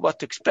clue what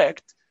to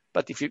expect.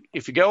 But if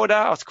you go there,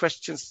 ask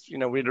questions,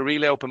 with a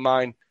really open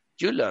mind,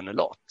 you learn a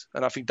lot.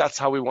 And I think that's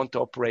how we want to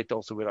operate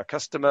also with our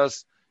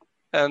customers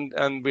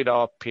and with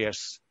our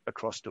peers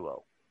across the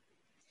world.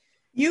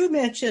 You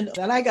mentioned,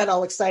 and I got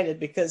all excited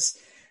because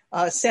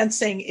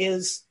sensing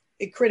is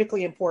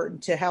critically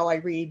important to how I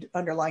read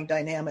underlying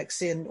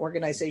dynamics in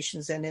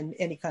organizations and in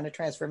any kind of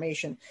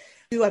transformation.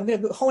 I'm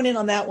going to hone in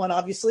on that one,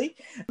 obviously.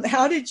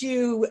 How did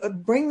you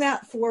bring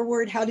that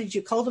forward? How did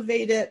you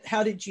cultivate it?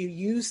 How did you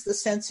use the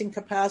sensing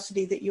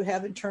capacity that you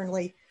have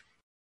internally?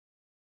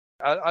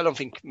 I don't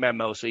think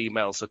memos or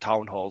emails or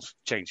town halls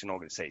change an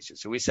organization.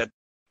 So we said,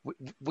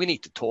 we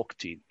need to talk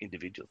to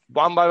individuals,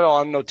 one by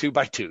one or two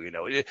by two.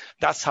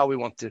 That's how we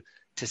want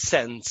to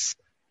sense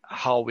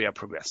how we are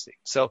progressing.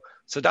 So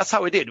that's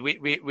how we did.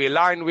 We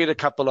aligned with a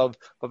couple of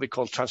what we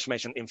call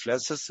transformation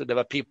influencers. So there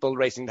were people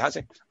raising their hands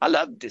saying, I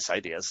love these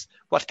ideas.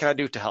 What can I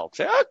do to help?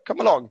 Say, come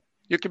along.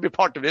 You can be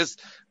part of this.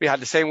 We had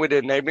the same with the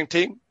enabling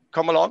team.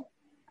 Come along.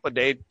 But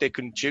they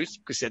couldn't choose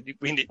because they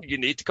said, you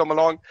need to come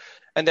along.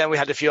 And then we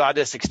had a few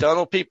others,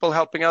 external people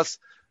helping us.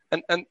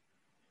 And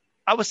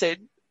I would say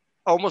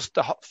almost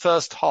the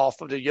first half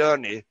of the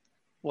journey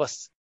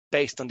was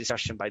based on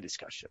discussion by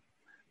discussion.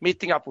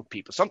 Meeting up with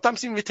people,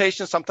 sometimes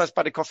invitations, sometimes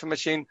by the coffee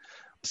machine,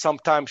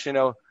 sometimes,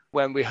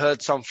 when we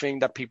heard something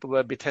that people were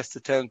a bit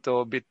hesitant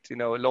or a bit,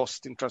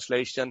 lost in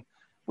translation,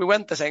 we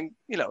went there saying,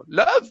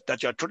 love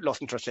that you're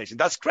lost in translation.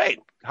 That's great.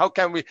 What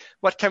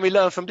can we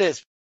learn from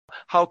this?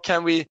 How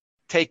can we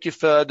take you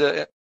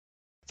further?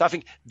 So I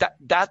think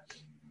that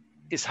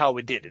is how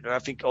we did it. And I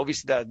think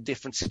obviously there are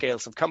different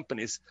scales of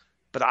companies,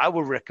 but I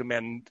would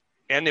recommend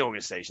any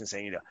organization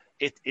saying,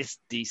 it is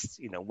these,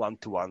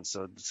 one-to-ones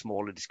or the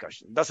smaller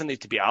discussion. It doesn't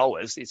need to be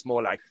hours. It's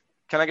more like,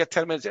 can I get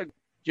 10 minutes?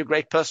 You're a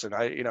great person.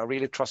 I,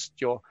 really trust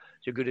your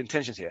good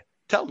intentions here.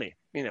 Tell me,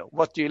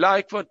 what do you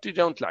like? What do you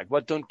don't like?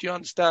 What don't you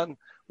understand?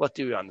 What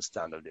do you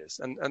understand of this?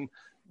 And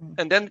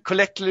then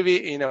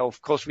collectively,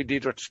 of course, we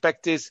did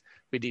retrospectives.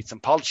 We did some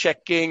pulse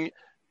checking.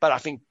 But I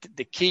think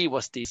the key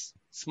was these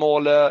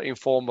smaller,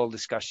 informal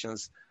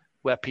discussions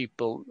where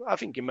people, I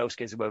think in most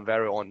cases, were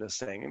very honest,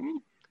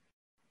 saying,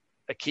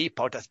 a key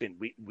part has been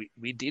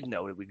we did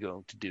know that we're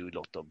going to do a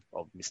lot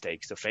of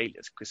mistakes or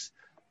failures because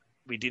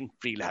we didn't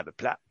really have a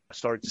plan.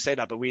 Sorry to say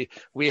that, but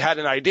we had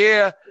an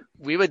idea.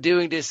 We were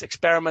doing this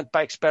experiment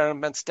by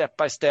experiment, step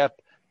by step.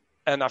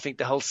 And I think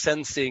the whole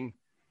sensing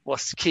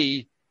was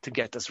key to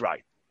get us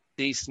right.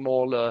 These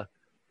smaller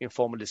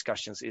informal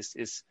discussions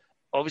is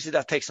obviously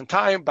that takes some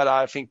time, but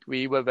I think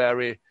we were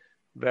very,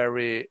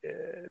 very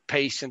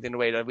patient in a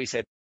way that we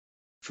said,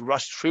 if we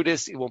rush through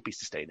this, it won't be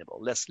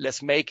sustainable.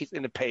 Let's make it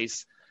in a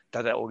pace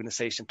that the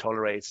organization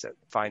tolerates and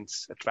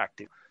finds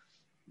attractive.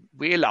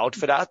 We allowed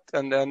for that.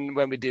 And then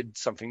when we did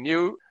something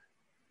new,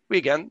 we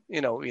again,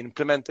 we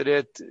implemented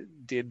it,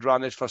 did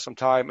run it for some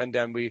time, and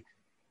then we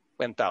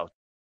went out.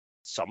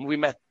 Some we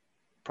met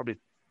probably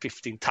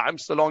 15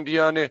 times along the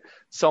journey.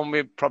 Some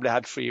we probably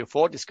had 3 or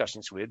 4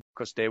 discussions with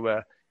because they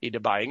were either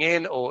buying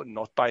in or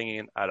not buying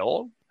in at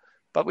all.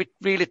 But we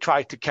really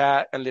tried to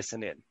care and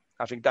listen in.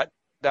 I think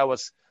that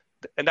was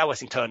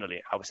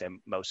internally, I would say,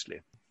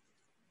 mostly.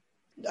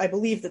 I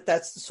believe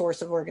that's the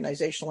source of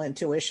organizational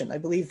intuition. I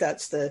believe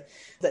that's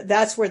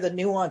where the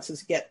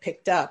nuances get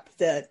picked up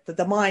that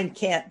the mind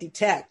can't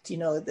detect,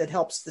 that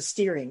helps the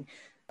steering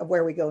of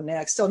where we go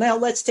next. So now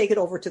let's take it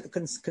over to the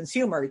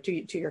consumer,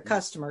 to your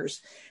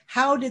customers.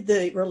 How did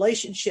the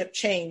relationship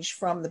change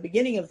from the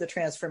beginning of the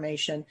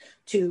transformation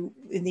to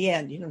in the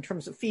end, in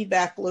terms of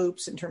feedback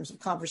loops, in terms of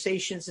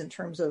conversations, in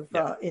terms of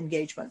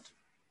engagement?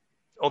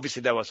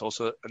 Obviously, that was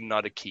also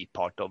another key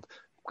part of,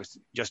 because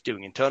just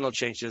doing internal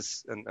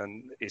changes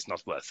and is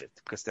not worth it,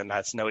 because then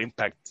that's no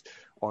impact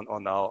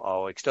on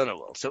our external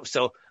world.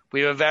 So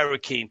we were very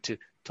keen to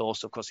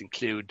also, of course,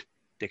 include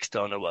the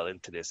external world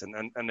into this.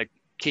 And the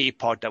key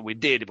part that we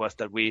did was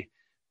that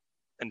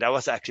and that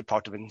was actually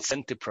part of an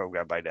incentive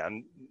program by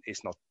then,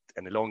 it's not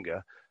any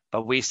longer,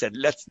 but we said,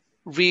 let's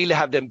really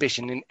have the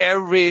ambition in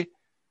every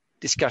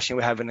discussion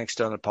we have with an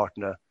external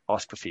partner,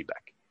 ask for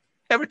feedback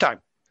every time.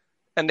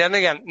 And then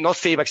again, not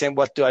feedback saying,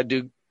 what do I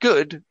do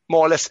good?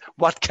 More or less,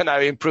 what can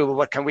I improve or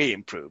what can we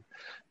improve?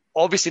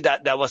 Obviously,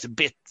 that was a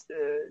bit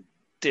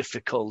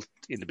difficult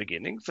in the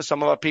beginning for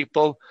some of our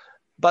people.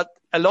 But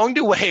along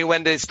the way,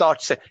 when they start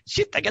to say,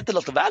 shit, I get a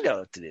lot of value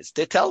out of this.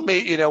 They tell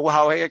me,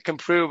 how I can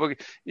improve or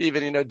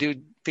even, do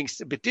things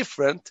a bit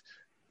different.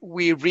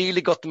 We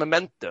really got the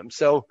momentum.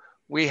 So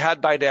we had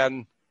by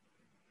then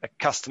a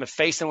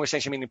customer-facing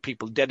organization, meaning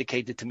people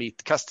dedicated to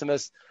meet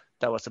customers.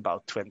 That was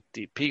about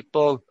 20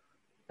 people.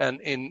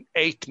 And in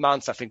 8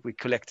 months, I think we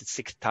collected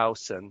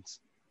 6,000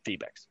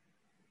 feedbacks.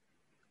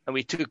 And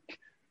we took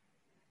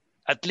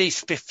at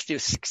least 50 or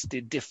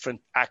 60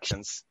 different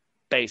actions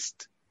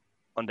based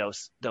on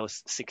those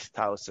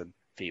 6,000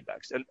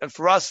 feedbacks. And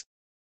for us,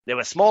 there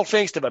were small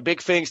things, there were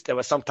big things, there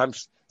were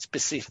sometimes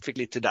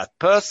specifically to that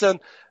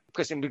person.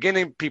 Because in the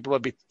beginning, people were a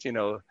bit,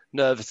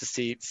 nervous to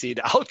see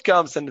the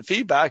outcomes and the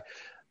feedback.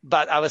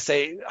 But I would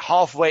say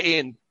halfway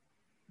in,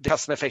 the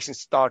customer facing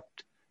start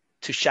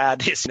to share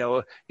this,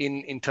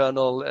 in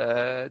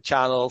internal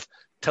channels,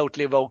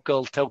 totally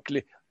vocal,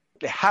 totally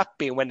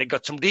happy when they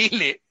got some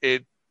really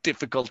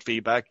difficult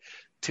feedback.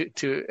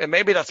 And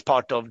maybe that's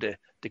part of the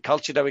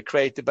culture that we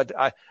created, but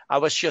I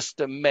was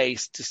just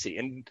amazed to see.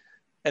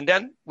 And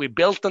then we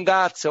built on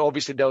that. So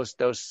obviously those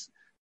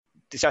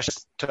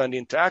discussions turned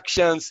into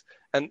actions,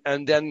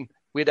 and then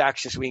with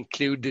actions we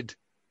included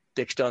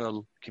the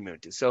external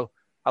community. So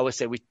I would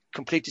say we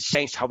completely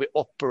changed how we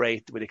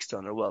operate with the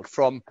external world,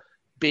 from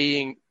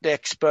being the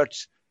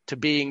experts to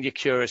being the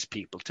curious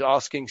people, to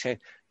asking, saying,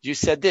 you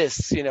said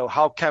this,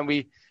 how can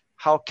we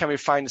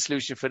find a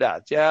solution for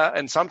that? Yeah.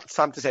 And some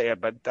to say, yeah,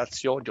 but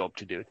that's your job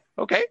to do it.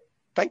 Okay.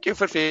 Thank you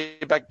for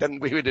feedback. Then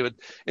we will do it.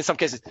 In some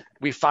cases,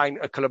 we find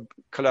a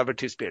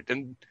collaborative spirit.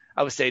 And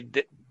I would say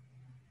that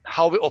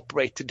how we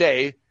operate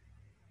today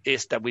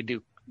is that we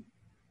do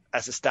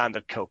as a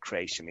standard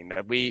co-creation. I mean,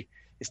 that we,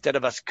 instead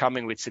of us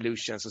coming with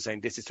solutions and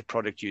saying, this is the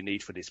product you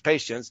need for these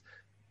patients,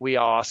 we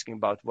are asking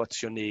about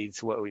what's your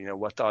needs,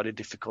 what are the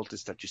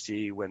difficulties that you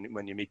see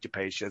when you meet your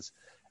patients,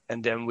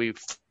 and then we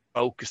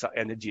focus our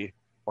energy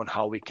on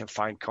how we can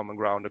find common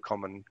ground or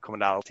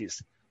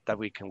commonalities that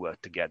we can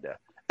work together.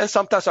 And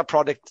sometimes our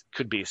product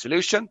could be a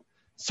solution,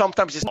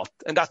 sometimes it's not,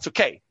 and that's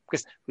okay,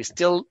 because we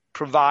still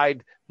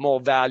provide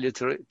more value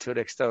to the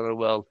external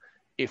world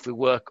if we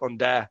work on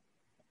their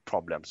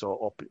problems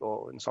or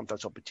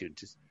sometimes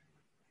opportunities.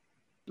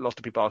 A lot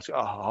of people ask,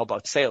 how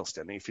about sales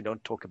then? If you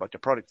don't talk about your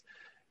products,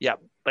 yeah,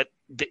 but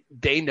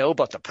they know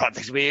about the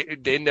products.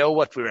 They know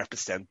what we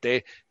represent.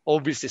 They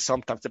obviously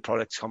sometimes the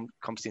products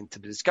comes into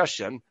the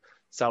discussion.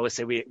 So I would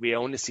say we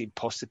only see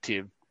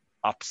positive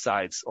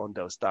upsides on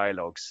those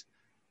dialogues,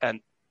 and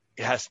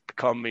it has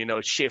become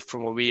a shift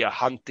from when we are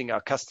hunting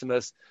our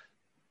customers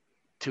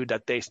to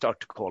that they start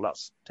to call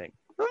us saying,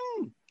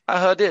 I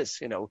heard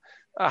this,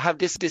 I have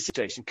this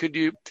situation. Could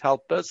you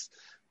help us?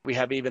 We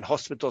have even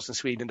hospitals in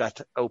Sweden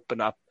that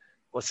open up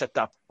or set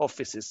up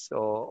offices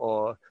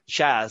or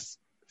chairs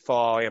for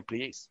our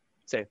employees.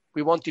 Say,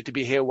 we want you to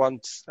be here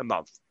once a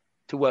month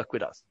to work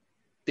with us.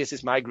 This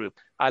is my group.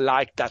 I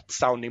like that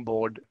sounding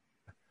board.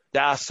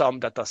 There are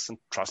some that doesn't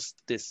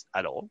trust this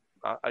at all.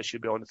 I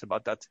should be honest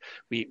about that.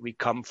 We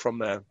come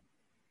from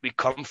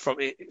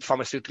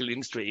pharmaceutical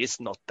industry is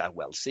not that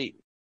well seen.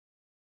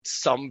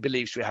 Some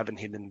believes we have a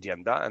hidden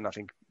agenda, and I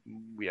think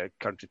we are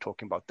currently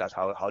talking about that.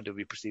 How do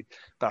we proceed?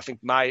 But I think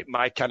my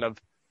kind of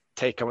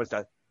take on was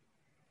that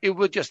it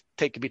would just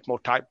take a bit more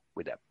time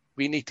with them.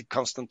 We need to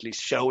constantly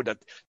show that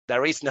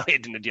there is no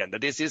hidden agenda.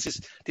 This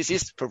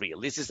is for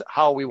real. This is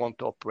how we want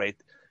to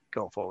operate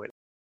going forward.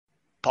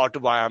 Part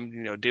of why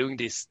I'm doing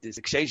these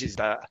exchanges is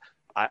that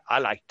I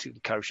like to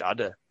encourage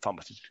other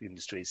pharmaceutical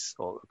industries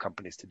or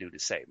companies to do the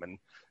same. And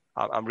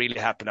I'm really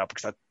happy now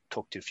because I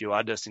talked to a few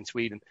others in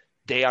Sweden.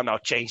 They are now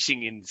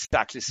changing in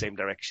exactly the same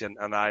direction,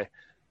 and I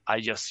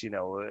just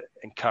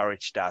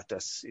encourage that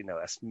as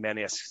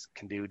many as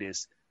can do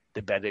this,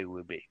 the better it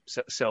will be.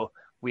 So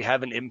we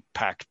have an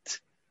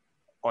impact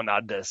on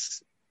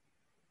others.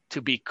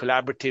 To be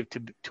collaborative,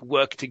 to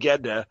work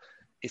together,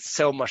 is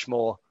so much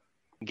more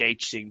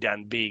engaging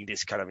than being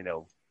this kind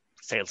of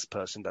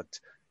salesperson that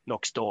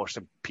knocks doors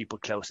and people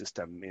closes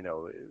them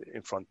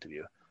in front of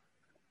you.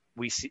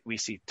 We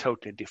see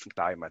totally different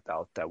climate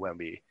out there when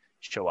we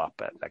show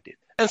up like this.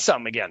 And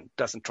some, again,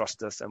 doesn't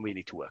trust us, and we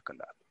need to work on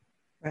that.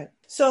 Right.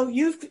 So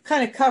you've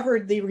kind of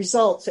covered the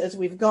results as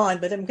we've gone,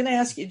 but I'm going to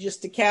ask you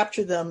just to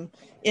capture them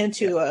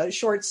into a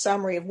short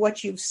summary of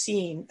what you've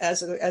seen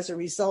as a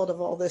result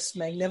of all this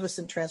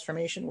magnificent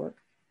transformation work.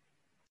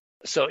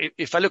 So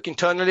if I look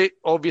internally,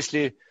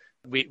 obviously,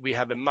 we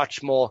have a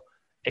much more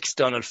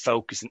external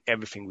focus in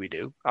everything we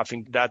do. I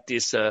think that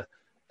is a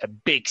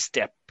big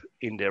step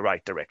in the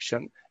right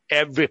direction.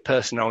 Every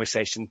person in our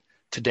organization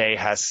today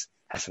has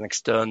an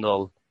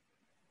external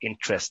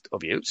interest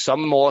of you,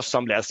 some more,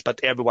 some less,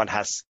 but everyone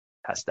has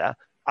that.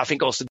 I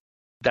think also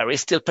there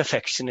is still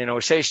perfection in our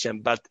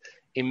organization, but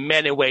in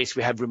many ways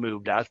we have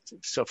removed that.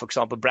 So for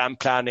example, brand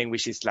planning,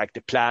 which is like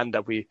the plan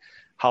that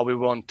how we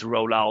want to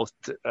roll out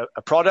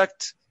a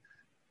product,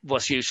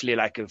 was usually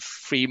like a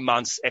 3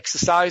 months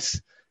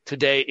exercise.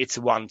 Today it's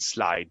one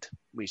slide,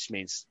 which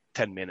means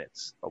 10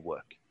 minutes of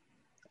work.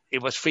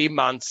 It was 3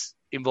 months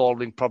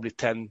involving probably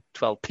 10,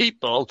 12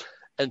 people.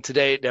 And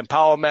today the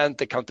empowerment,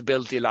 the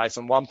accountability lies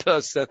on one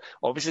person.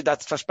 Obviously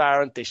that's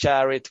transparent. They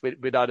share it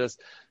with others.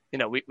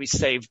 We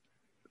save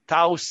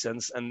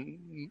thousands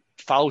and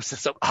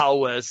thousands of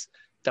hours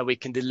that we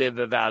can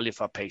deliver value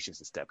for our patients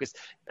instead. Because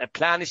a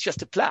plan is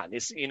just a plan.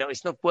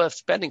 It's not worth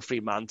spending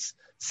 3 months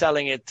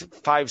selling it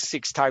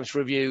 5-6 times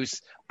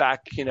reviews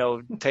back,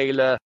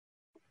 Taylor.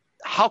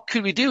 How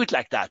could we do it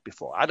like that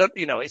before? I don't,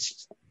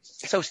 it's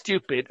so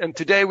stupid. And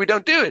today we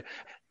don't do it.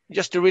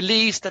 Just the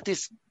release that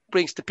this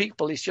brings to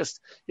people is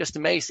just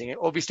amazing.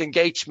 Obviously,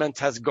 engagement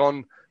has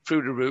gone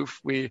through the roof.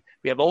 We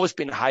have always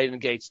been a highly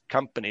engaged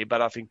company,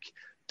 but I think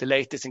the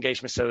latest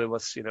engagement survey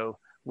was,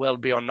 well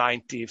beyond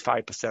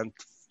 95%,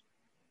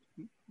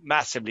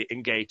 massively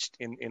engaged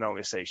in our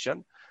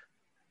organization,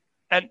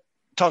 and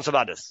tons of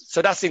others.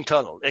 So that's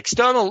internal.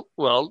 External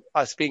world,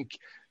 I think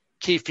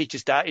key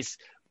features there is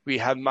we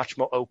have much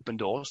more open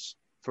doors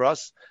for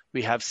us.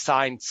 We have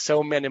signed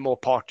so many more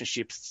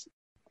partnerships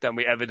than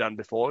we ever done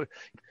before.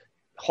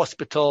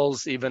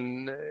 Hospitals,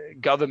 even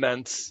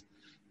governments,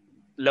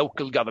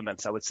 local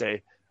governments, I would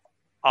say,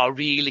 are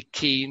really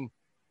keen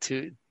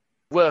to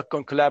work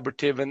on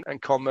collaborative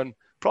and common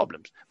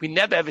problems. We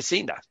never ever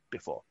seen that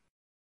before.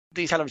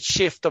 This kind of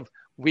shift of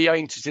we are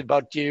interested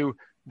about you,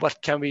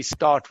 what can we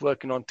start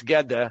working on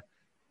together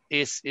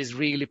is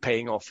really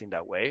paying off in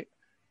that way.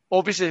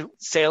 Obviously,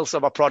 sales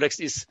of our products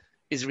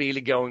is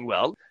really going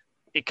well.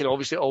 It can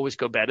obviously always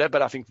go better,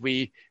 but I think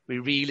we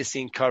really see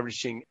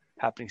encouraging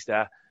happenings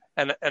there.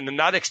 And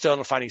another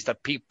external finding is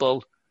that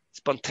people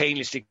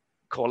spontaneously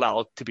call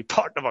out to be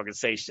part of our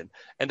organization.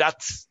 And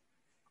that's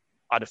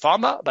other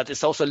pharma, but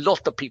it's also a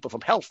lot of people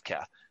from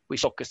healthcare, which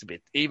shock us a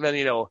bit. Even,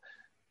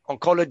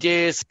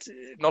 oncologists,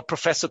 not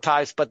professor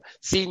types, but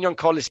senior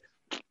oncologists.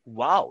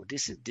 Wow,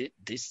 this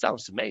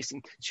sounds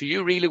amazing. So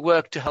you really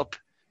work to help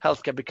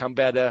healthcare become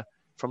better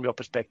from your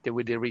perspective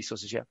with the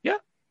resources here? Yeah.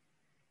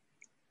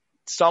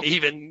 Some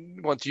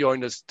even want to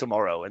join us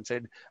tomorrow and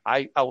said,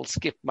 I will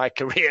skip my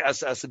career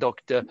as a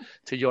doctor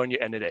to join you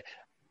any day.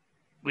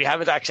 We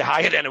haven't actually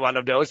hired any one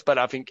of those, but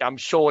I'm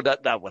sure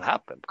that will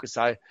happen because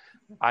I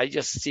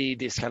just see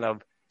this kind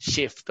of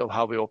shift of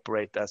how we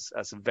operate as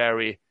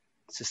very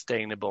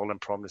sustainable and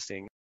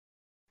promising.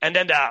 And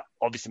then there are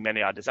obviously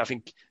many others. I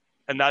think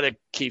another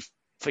key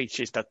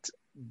feature is that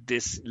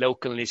this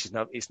local niche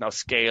is now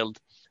scaled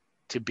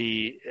to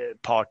be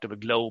part of a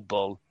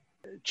global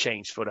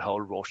change for the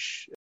whole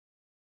Roche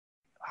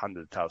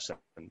 100,000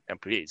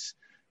 employees.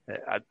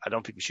 I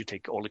don't think we should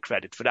take all the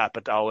credit for that,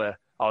 but our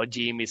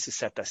GM is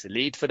set as a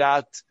lead for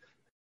that.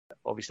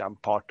 Obviously, I'm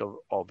part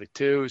of it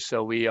too.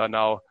 So we are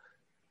now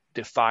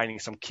defining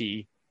some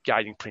key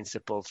guiding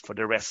principles for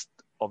the rest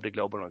of the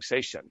global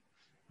organization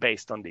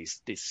based on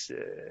this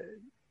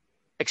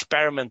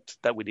experiment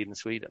that we did in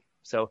Sweden.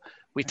 So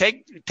we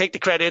take the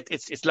credit.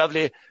 It's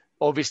lovely.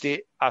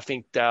 Obviously, I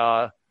think there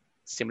are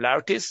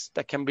similarities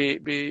that can be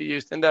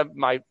used, and there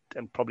might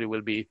and probably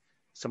will be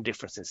some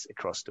differences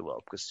across the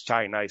world, because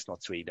China is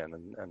not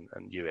Sweden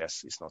and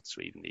US is not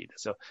Sweden either.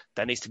 So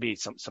there needs to be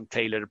some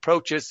tailored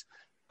approaches,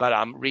 but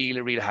I'm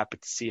really, really happy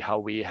to see how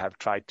we have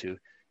tried to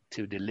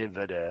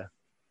deliver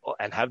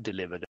have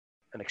delivered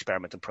an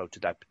experimental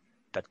prototype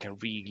that can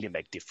really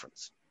make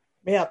difference.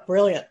 Yeah,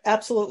 brilliant.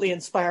 Absolutely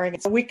inspiring.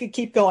 So we could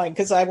keep going,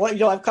 because I want,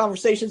 have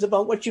conversations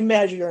about what you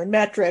measure and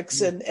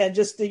metrics and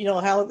just,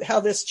 how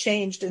this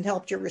changed and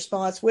helped your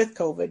response with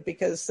COVID,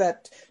 because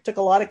that took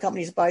a lot of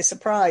companies by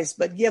surprise.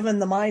 But given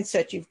the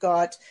mindset you've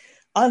got,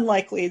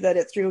 unlikely that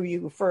it threw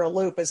you for a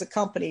loop as a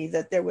company,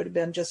 that there would have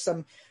been just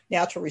some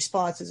natural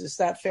responses. Is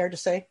that fair to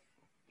say?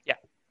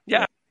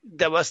 Yeah.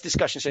 There was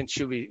discussion saying,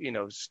 should we,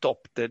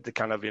 stop the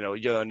kind of,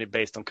 journey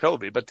based on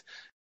COVID? But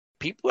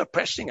people were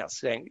pressuring us,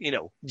 saying,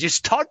 you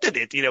started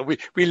it.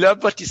 We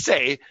love what you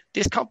say.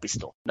 This can't be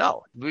stopped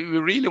now. We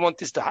really want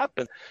this to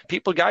happen.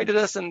 People guided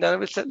us, and then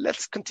we said,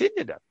 let's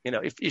continue that.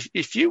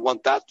 If you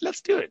want that,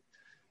 let's do it.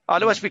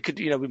 Otherwise, we could,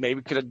 we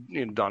maybe could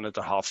have done it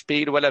at half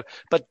speed or whatever.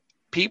 But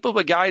people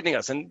were guiding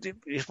us, and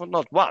it was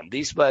not one.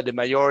 These were the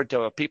majority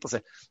of people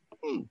say,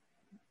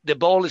 the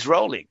ball is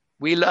rolling.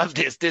 We love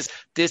this. This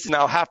is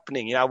now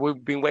happening.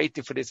 We've been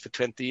waiting for this for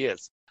 20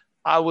 years.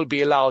 I will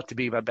be allowed to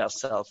be my best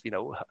self.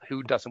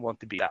 Who doesn't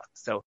want to be that?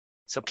 So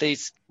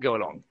please go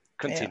along,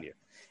 continue.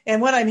 Yeah.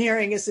 And what I'm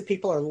hearing is that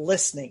people are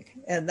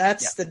listening, and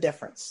that's the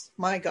difference.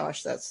 My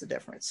gosh, that's the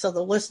difference. So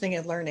the listening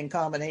and learning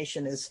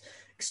combination is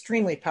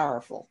extremely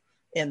powerful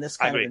in this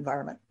kind of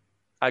environment.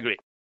 I agree.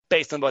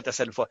 Based on what I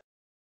said before,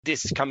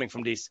 this is coming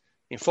from these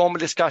informal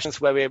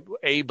discussions where we're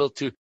able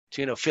to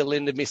fill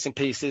in the missing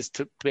pieces,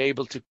 to be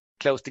able to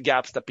close the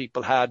gaps that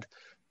people had.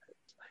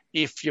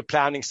 If you're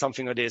planning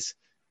something like this,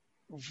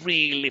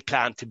 really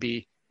plan to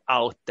be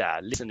out there,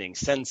 listening,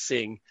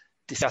 sensing,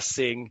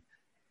 discussing,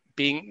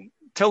 being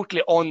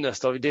totally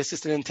honest of this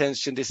is the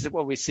intention, this is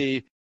what we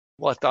see,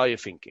 what are you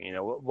thinking,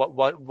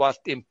 what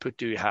input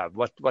do you have,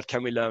 what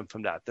can we learn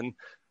from that? And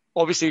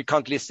obviously you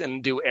can't listen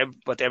and do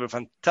what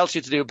everyone tells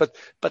you to do, but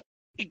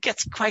it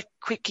gets quite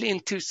quickly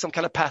into some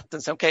kind of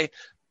patterns. Okay,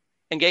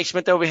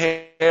 engagement over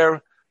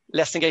here,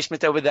 less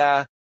engagement over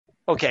there.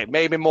 Okay,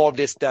 maybe more of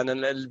this then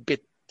and a little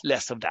bit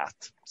less of that.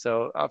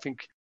 So I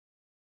think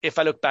if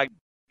I look back,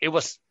 it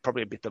was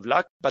probably a bit of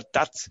luck, but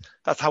that's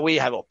how we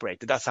have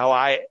operated. That's how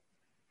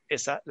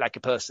like a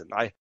person.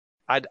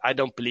 I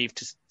don't believe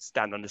to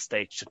stand on the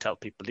stage to tell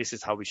people this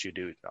is how we should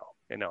do it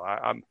now.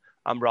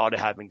 I'm rather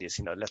having this,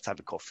 let's have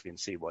a coffee and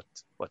see what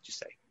you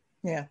say.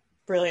 Yeah,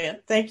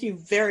 brilliant. Thank you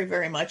very,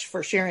 very much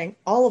for sharing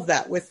all of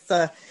that with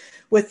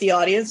the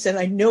audience. And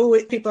I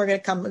know people are going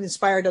to come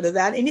inspired out of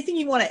that. Anything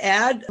you want to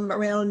add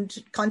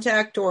around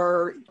contact,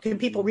 or can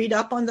people read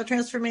up on the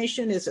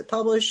transformation? Is it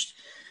published?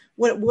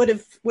 What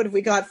have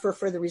we got for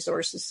further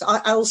resources?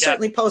 I will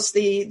certainly post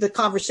the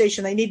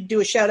conversation. I need to do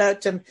a shout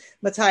out to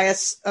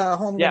Matthias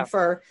Holmgren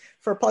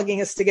for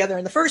plugging us together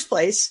in the first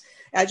place,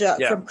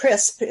 from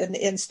CRISP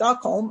in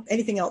Stockholm.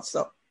 Anything else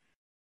though?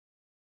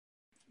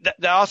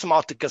 There are some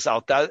articles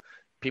out there.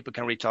 People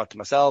can reach out to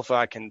myself, or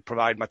I can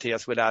provide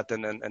Matthias with that,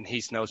 and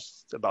he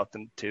knows about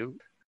them too.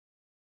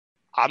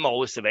 I'm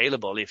always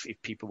available if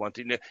people want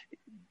to.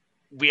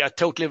 We are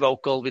totally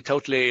vocal. We're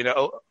totally,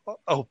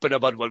 open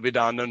about what we've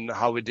done and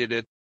how we did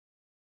it.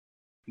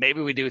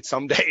 Maybe we do it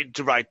someday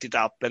to write it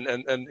up and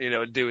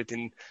do it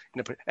in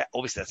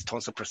obviously that's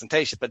tons of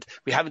presentations, but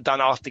we haven't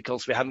done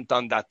articles. We haven't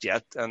done that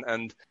yet.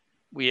 And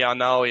we are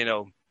now,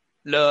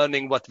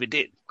 learning what we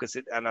did,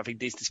 and I think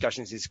these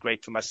discussions is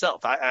great for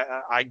myself.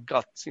 I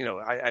got,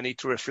 I need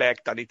to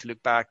reflect. I need to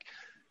look back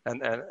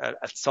and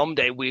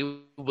someday we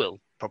will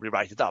probably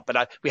write it up,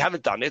 but we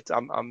haven't done it.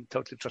 I'm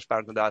totally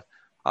transparent on that.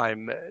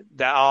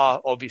 There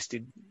are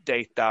obviously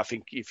data. I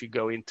think if you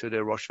go into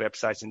the Roche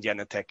websites and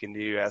Genentech in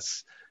the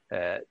US,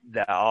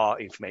 there are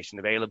information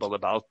available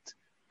about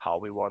how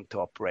we want to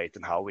operate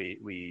and how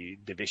we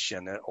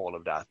division and all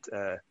of that.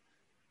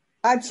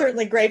 I'm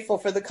certainly grateful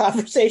for the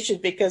conversation,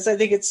 because I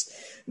think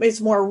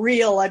it's more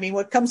real. I mean,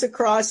 what comes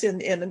across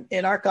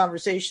in our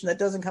conversation that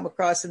doesn't come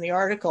across in the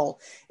article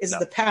is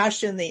the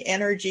passion, the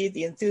energy,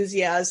 the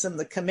enthusiasm,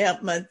 the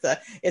commitment.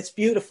 It's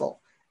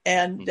beautiful.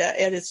 And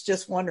it's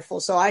just wonderful.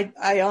 So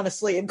I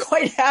honestly am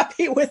quite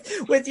happy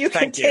with you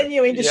Thank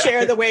continuing you. to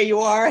share the way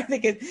you are. I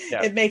think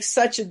Yeah. it makes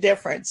such a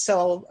difference.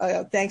 So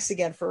thanks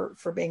again for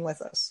being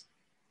with us.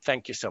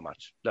 Thank you so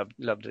much.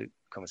 Love the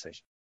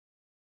conversation.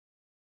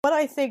 What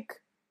I think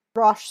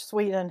Roche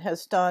Sweden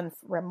has done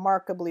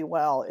remarkably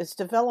well is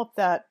develop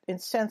that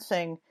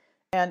sensing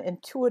and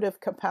intuitive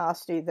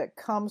capacity that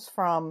comes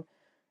from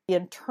the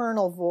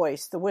internal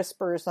voice, the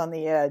whispers on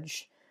the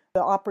edge,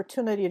 the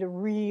opportunity to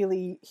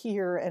really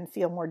hear and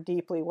feel more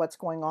deeply what's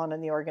going on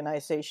in the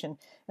organization,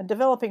 and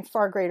developing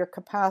far greater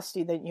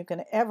capacity than you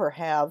can ever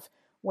have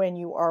when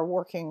you are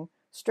working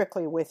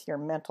strictly with your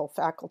mental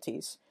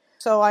faculties.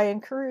 So I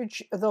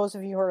encourage those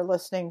of you who are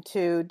listening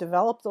to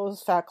develop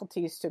those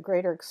faculties to a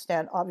greater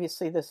extent.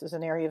 Obviously, this is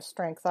an area of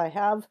strength I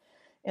have,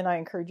 and I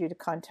encourage you to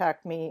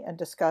contact me and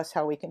discuss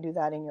how we can do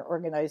that in your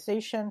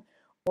organization,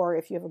 or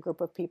if you have a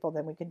group of people,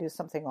 then we can do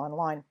something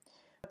online.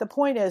 But the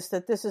point is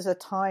that this is a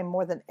time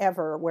more than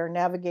ever where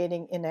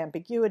navigating in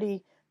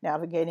ambiguity,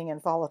 navigating in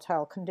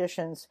volatile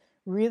conditions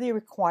really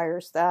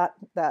requires that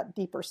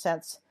deeper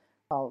sense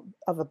of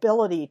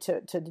ability to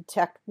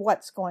detect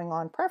what's going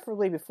on,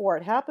 preferably before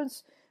it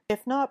happens.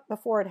 If not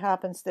before it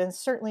happens, then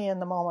certainly in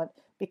the moment,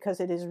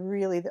 because it is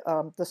really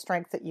the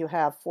strength that you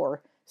have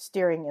for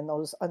steering in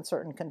those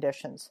uncertain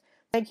conditions.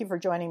 Thank you for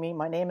joining me.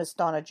 My name is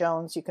Donna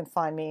Jones. You can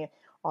find me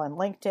on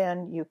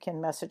LinkedIn. You can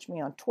message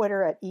me on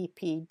Twitter at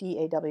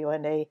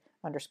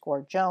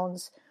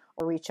EPDAWNA_Jones,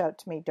 or reach out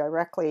to me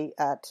directly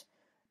at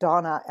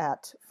Donna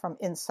at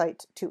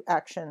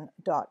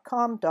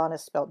FromInsightToAction.com. Donna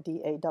is spelled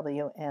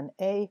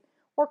DAWNA,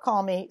 or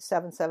call me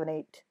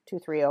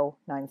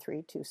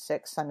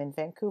 778-230-9326. I'm in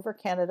Vancouver,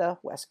 Canada,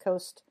 West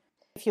Coast.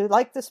 If you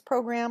like this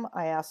program,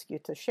 I ask you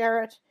to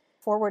share it,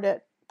 forward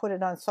it, put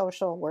it on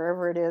social,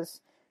 wherever it is,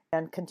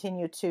 and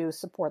continue to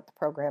support the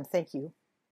program. Thank you.